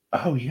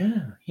 Oh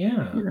yeah.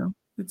 You know,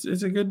 it's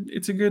a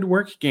good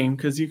work game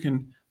because you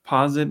can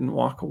pause it and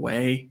walk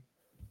away,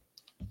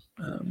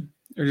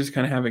 or just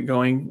kind of have it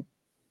going.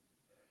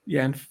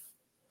 Yeah, in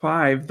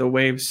 5 the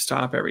waves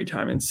stop every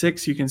time. In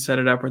 6 you can set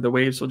it up where the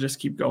waves will just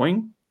keep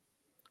going,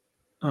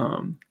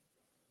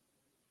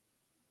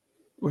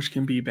 which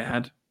can be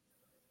bad.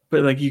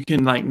 But like you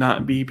can like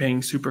not be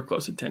paying super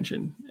close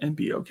attention and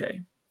be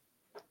okay.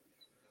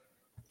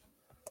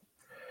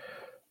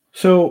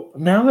 So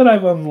now that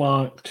I've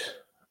unlocked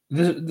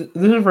this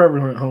is for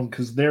everyone at home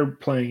because they're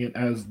playing it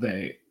as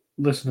they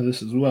listen to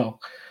this as well.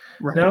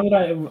 Right. Now that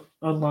I have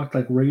unlocked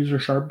like razor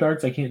sharp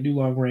darts, I can't do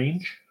long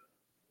range.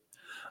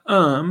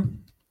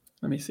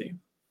 Let me see.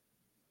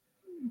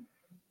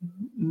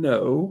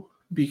 No,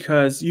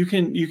 because you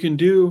can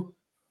do.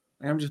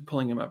 I'm just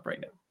pulling them up right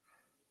now.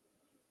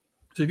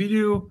 So if you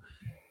do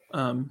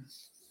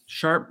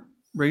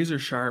razor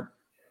sharp,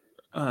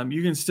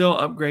 you can still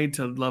upgrade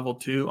to level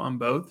 2 on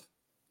both.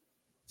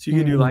 So you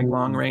can do like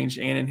long range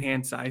and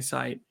enhanced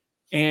eyesight,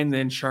 and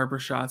then sharper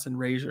shots and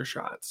razor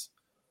shots.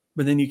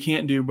 But then you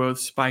can't do both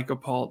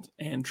spike-apult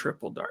and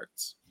triple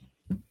darts.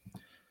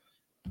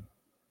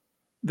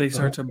 They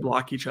start to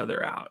block each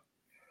other out.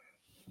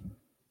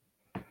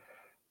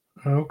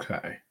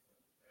 Okay.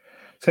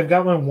 So I've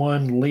got my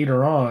one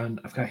later on.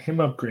 I've got him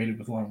upgraded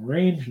with long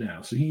range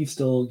now, so he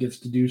still gets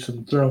to do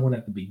some throwing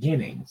at the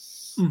beginning.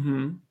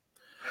 Mm-hmm.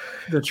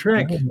 The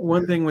trick,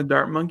 one thing with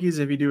dart monkeys,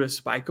 if you do a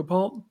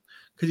spike-apult,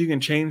 because you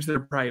can change their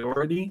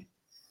priority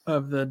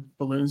of the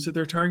balloons that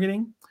they're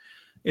targeting.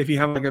 If you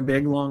have like a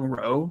big long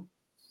row,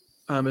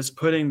 is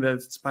putting the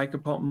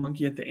spike-apult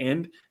monkey at the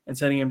end and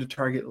setting him to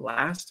target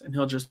last, and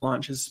he'll just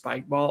launch his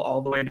spike ball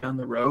all the way down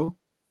the row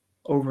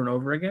over and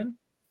over again.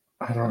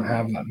 I don't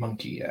have that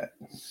monkey yet.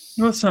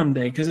 Well,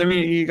 someday, because I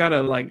mean, you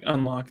gotta like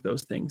unlock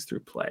those things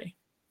through play.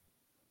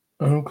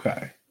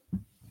 Okay.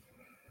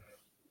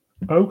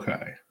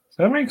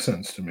 That makes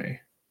sense to me.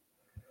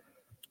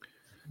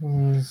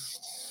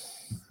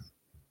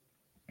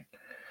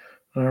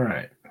 All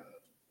right.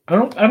 I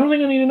don't think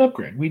I need an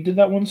upgrade. We did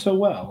that one so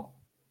well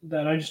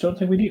that I just don't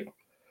think we do.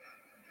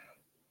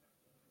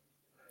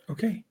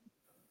 Okay.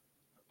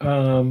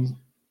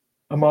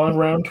 I'm on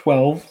round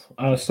 12.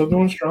 Still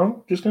going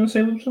strong. Just gonna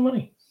save up some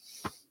money.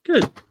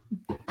 Good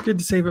to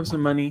save up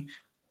some money.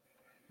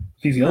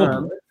 These yellow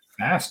ones are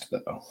fast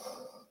though.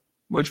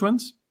 Which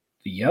ones?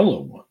 The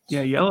yellow ones.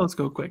 Yeah, yellows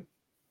go quick.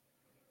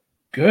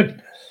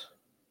 Goodness.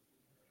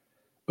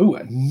 Ooh,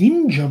 a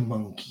ninja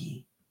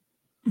monkey.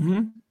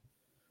 Mm-hmm.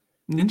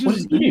 Ninjas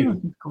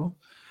is cool.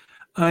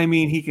 I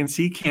mean, he can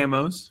see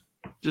camos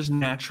just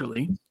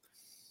naturally.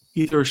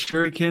 He throws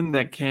shuriken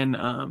that can.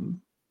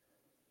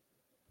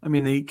 I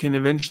mean, they can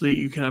eventually.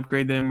 You can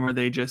upgrade them where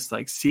they just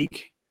like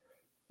seek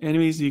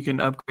enemies. You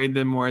can upgrade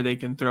them where they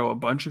can throw a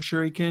bunch of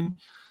shuriken.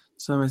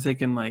 Sometimes they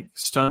can like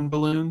stun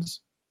balloons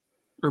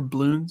or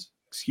balloons.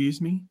 Excuse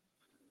me,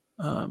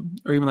 or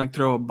even like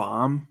throw a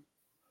bomb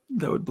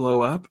that would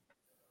blow up.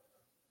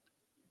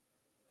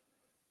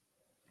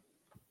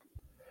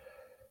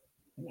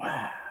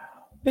 Wow.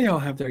 They all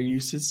have their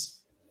uses.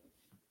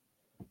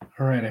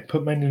 All right, I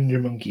put my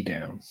ninja monkey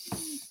down. We're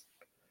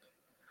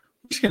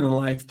just getting a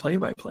live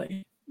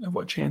play-by-play. of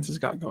what Chance has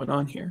got going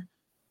on here.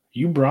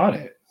 You brought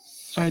it.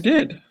 I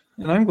did,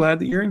 and I'm glad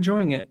that you're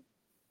enjoying it.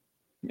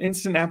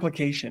 Instant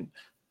application.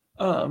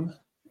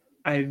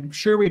 I'm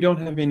sure we don't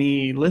have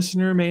any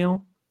listener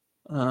mail,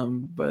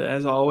 but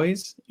as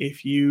always,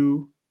 if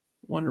you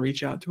want to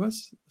reach out to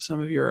us, some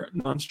of your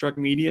non-struck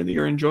media that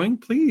you're enjoying,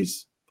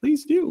 please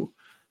do.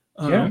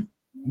 Yeah.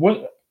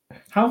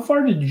 How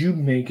far did you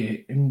make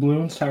it in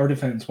Bloon's tower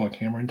defense while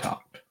Cameron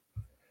talked?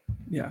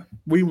 Yeah,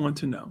 we want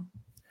to know.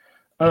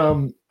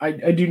 I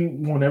do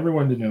want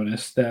everyone to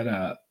notice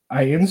that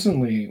I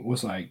instantly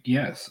was like,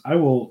 yes, I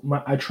will.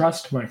 I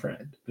trust my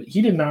friend, but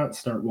he did not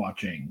start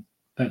watching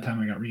that time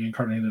I got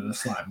reincarnated as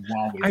slime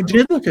while we. I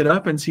did look it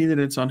up and see that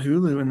it's on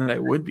Hulu and that I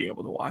would be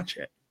able to watch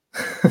it.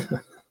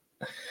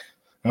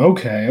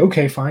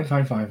 Okay, fine.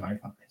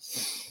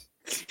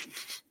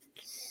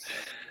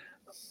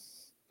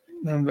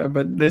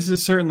 But this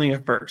is certainly a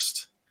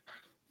first,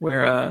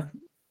 where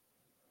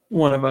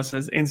one of us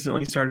has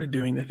instantly started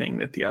doing the thing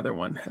that the other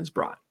one has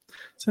brought.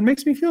 So it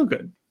makes me feel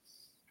good.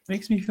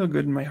 Makes me feel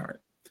good in my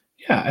heart.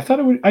 Yeah, I thought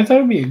it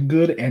would be a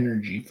good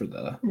energy for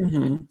the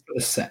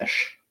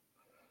sesh.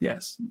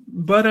 Yes,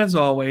 but as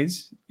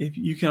always, if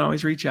you can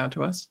always reach out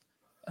to us.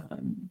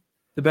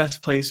 The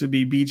best place would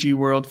be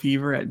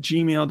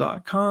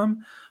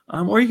bgworldfever@gmail.com,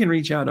 or you can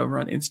reach out over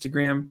on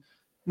Instagram. I'm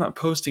not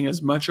posting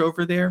as much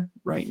over there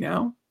right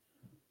now,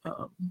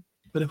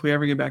 but if we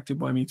ever get back to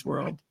Boy Meets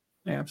World,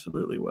 I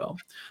absolutely will.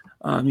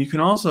 You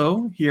can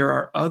also hear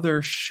our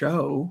other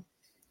show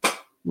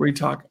where we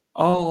talk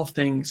all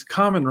things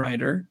Kamen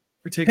Rider,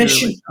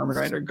 particularly Kamen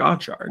Rider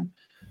Gotchard,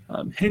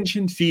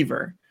 Henshin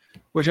Fever,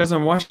 which as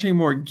I'm watching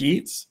more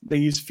Geats, they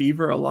use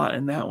fever a lot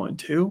in that one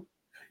too.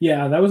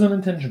 Yeah, that was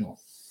unintentional.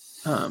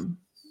 And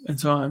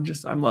so I'm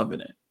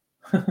loving it.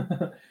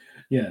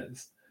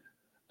 Yes.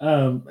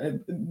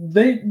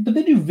 They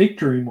do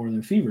victory more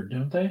than fever,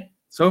 don't they?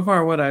 So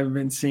far, what I've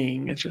been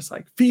seeing, it's just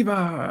like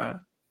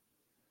fever,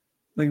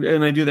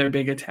 and they do their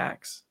big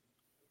attacks.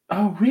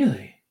 Oh,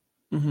 really?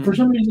 Mm-hmm. For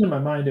some reason in my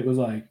mind, it was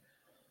like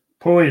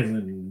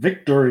poison,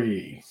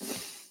 victory.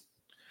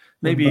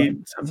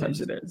 Maybe sometimes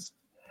it is.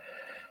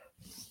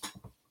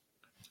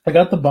 I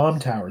got the bomb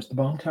towers. The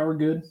bomb tower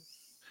good?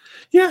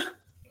 Yeah.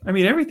 I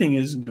mean, everything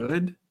is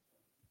good.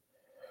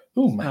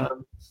 Ooh,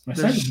 there's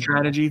a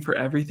strategy for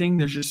everything.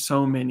 There's just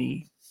so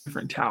many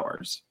different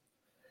towers.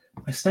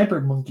 My sniper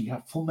monkey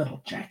got full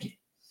metal jacket.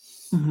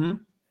 Mm-hmm.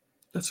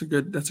 That's a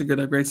good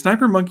upgrade.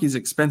 Sniper monkey is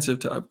expensive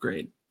to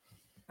upgrade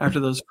after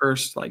those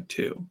first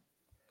two.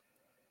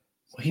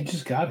 Well, he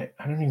just got it.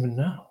 I don't even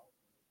know.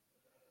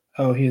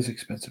 Oh, he is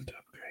expensive to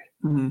upgrade.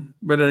 Mm-hmm.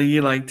 But he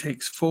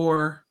takes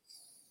 4.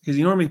 Because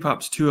he normally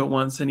pops 2 at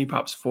once, then he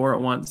pops 4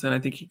 at once, and I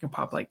think he can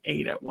pop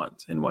 8 at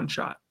once in one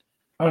shot.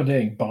 Oh,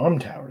 dang. Bomb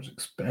tower's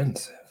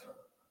expensive.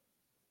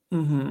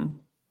 Mm-hmm.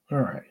 All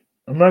right.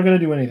 I'm not going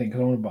to do anything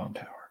because I want a bomb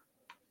tower.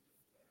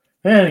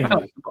 Anyway. I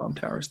like the bomb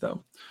towers,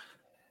 though.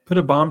 Put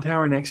a bomb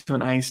tower next to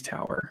an ice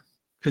tower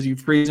because you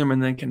freeze them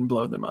and then can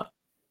blow them up.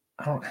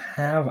 I don't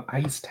have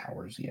ice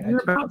towers yet.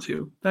 You're about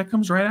to. That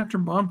comes right after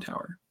bomb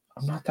tower.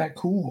 I'm not that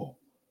cool.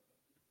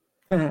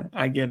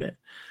 I get it.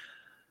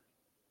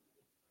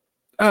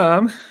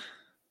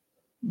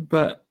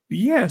 But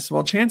yes,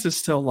 while Chance is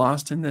still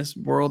lost in this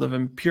world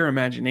of pure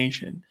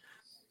imagination,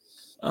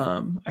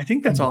 I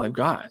think that's all I've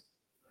got.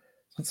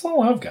 That's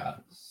all I've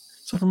got.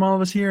 So from all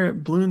of us here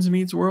at Bloons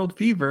Meets World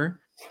Fever,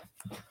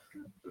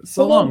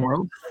 so long,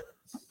 world.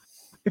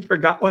 I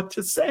forgot what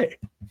to say.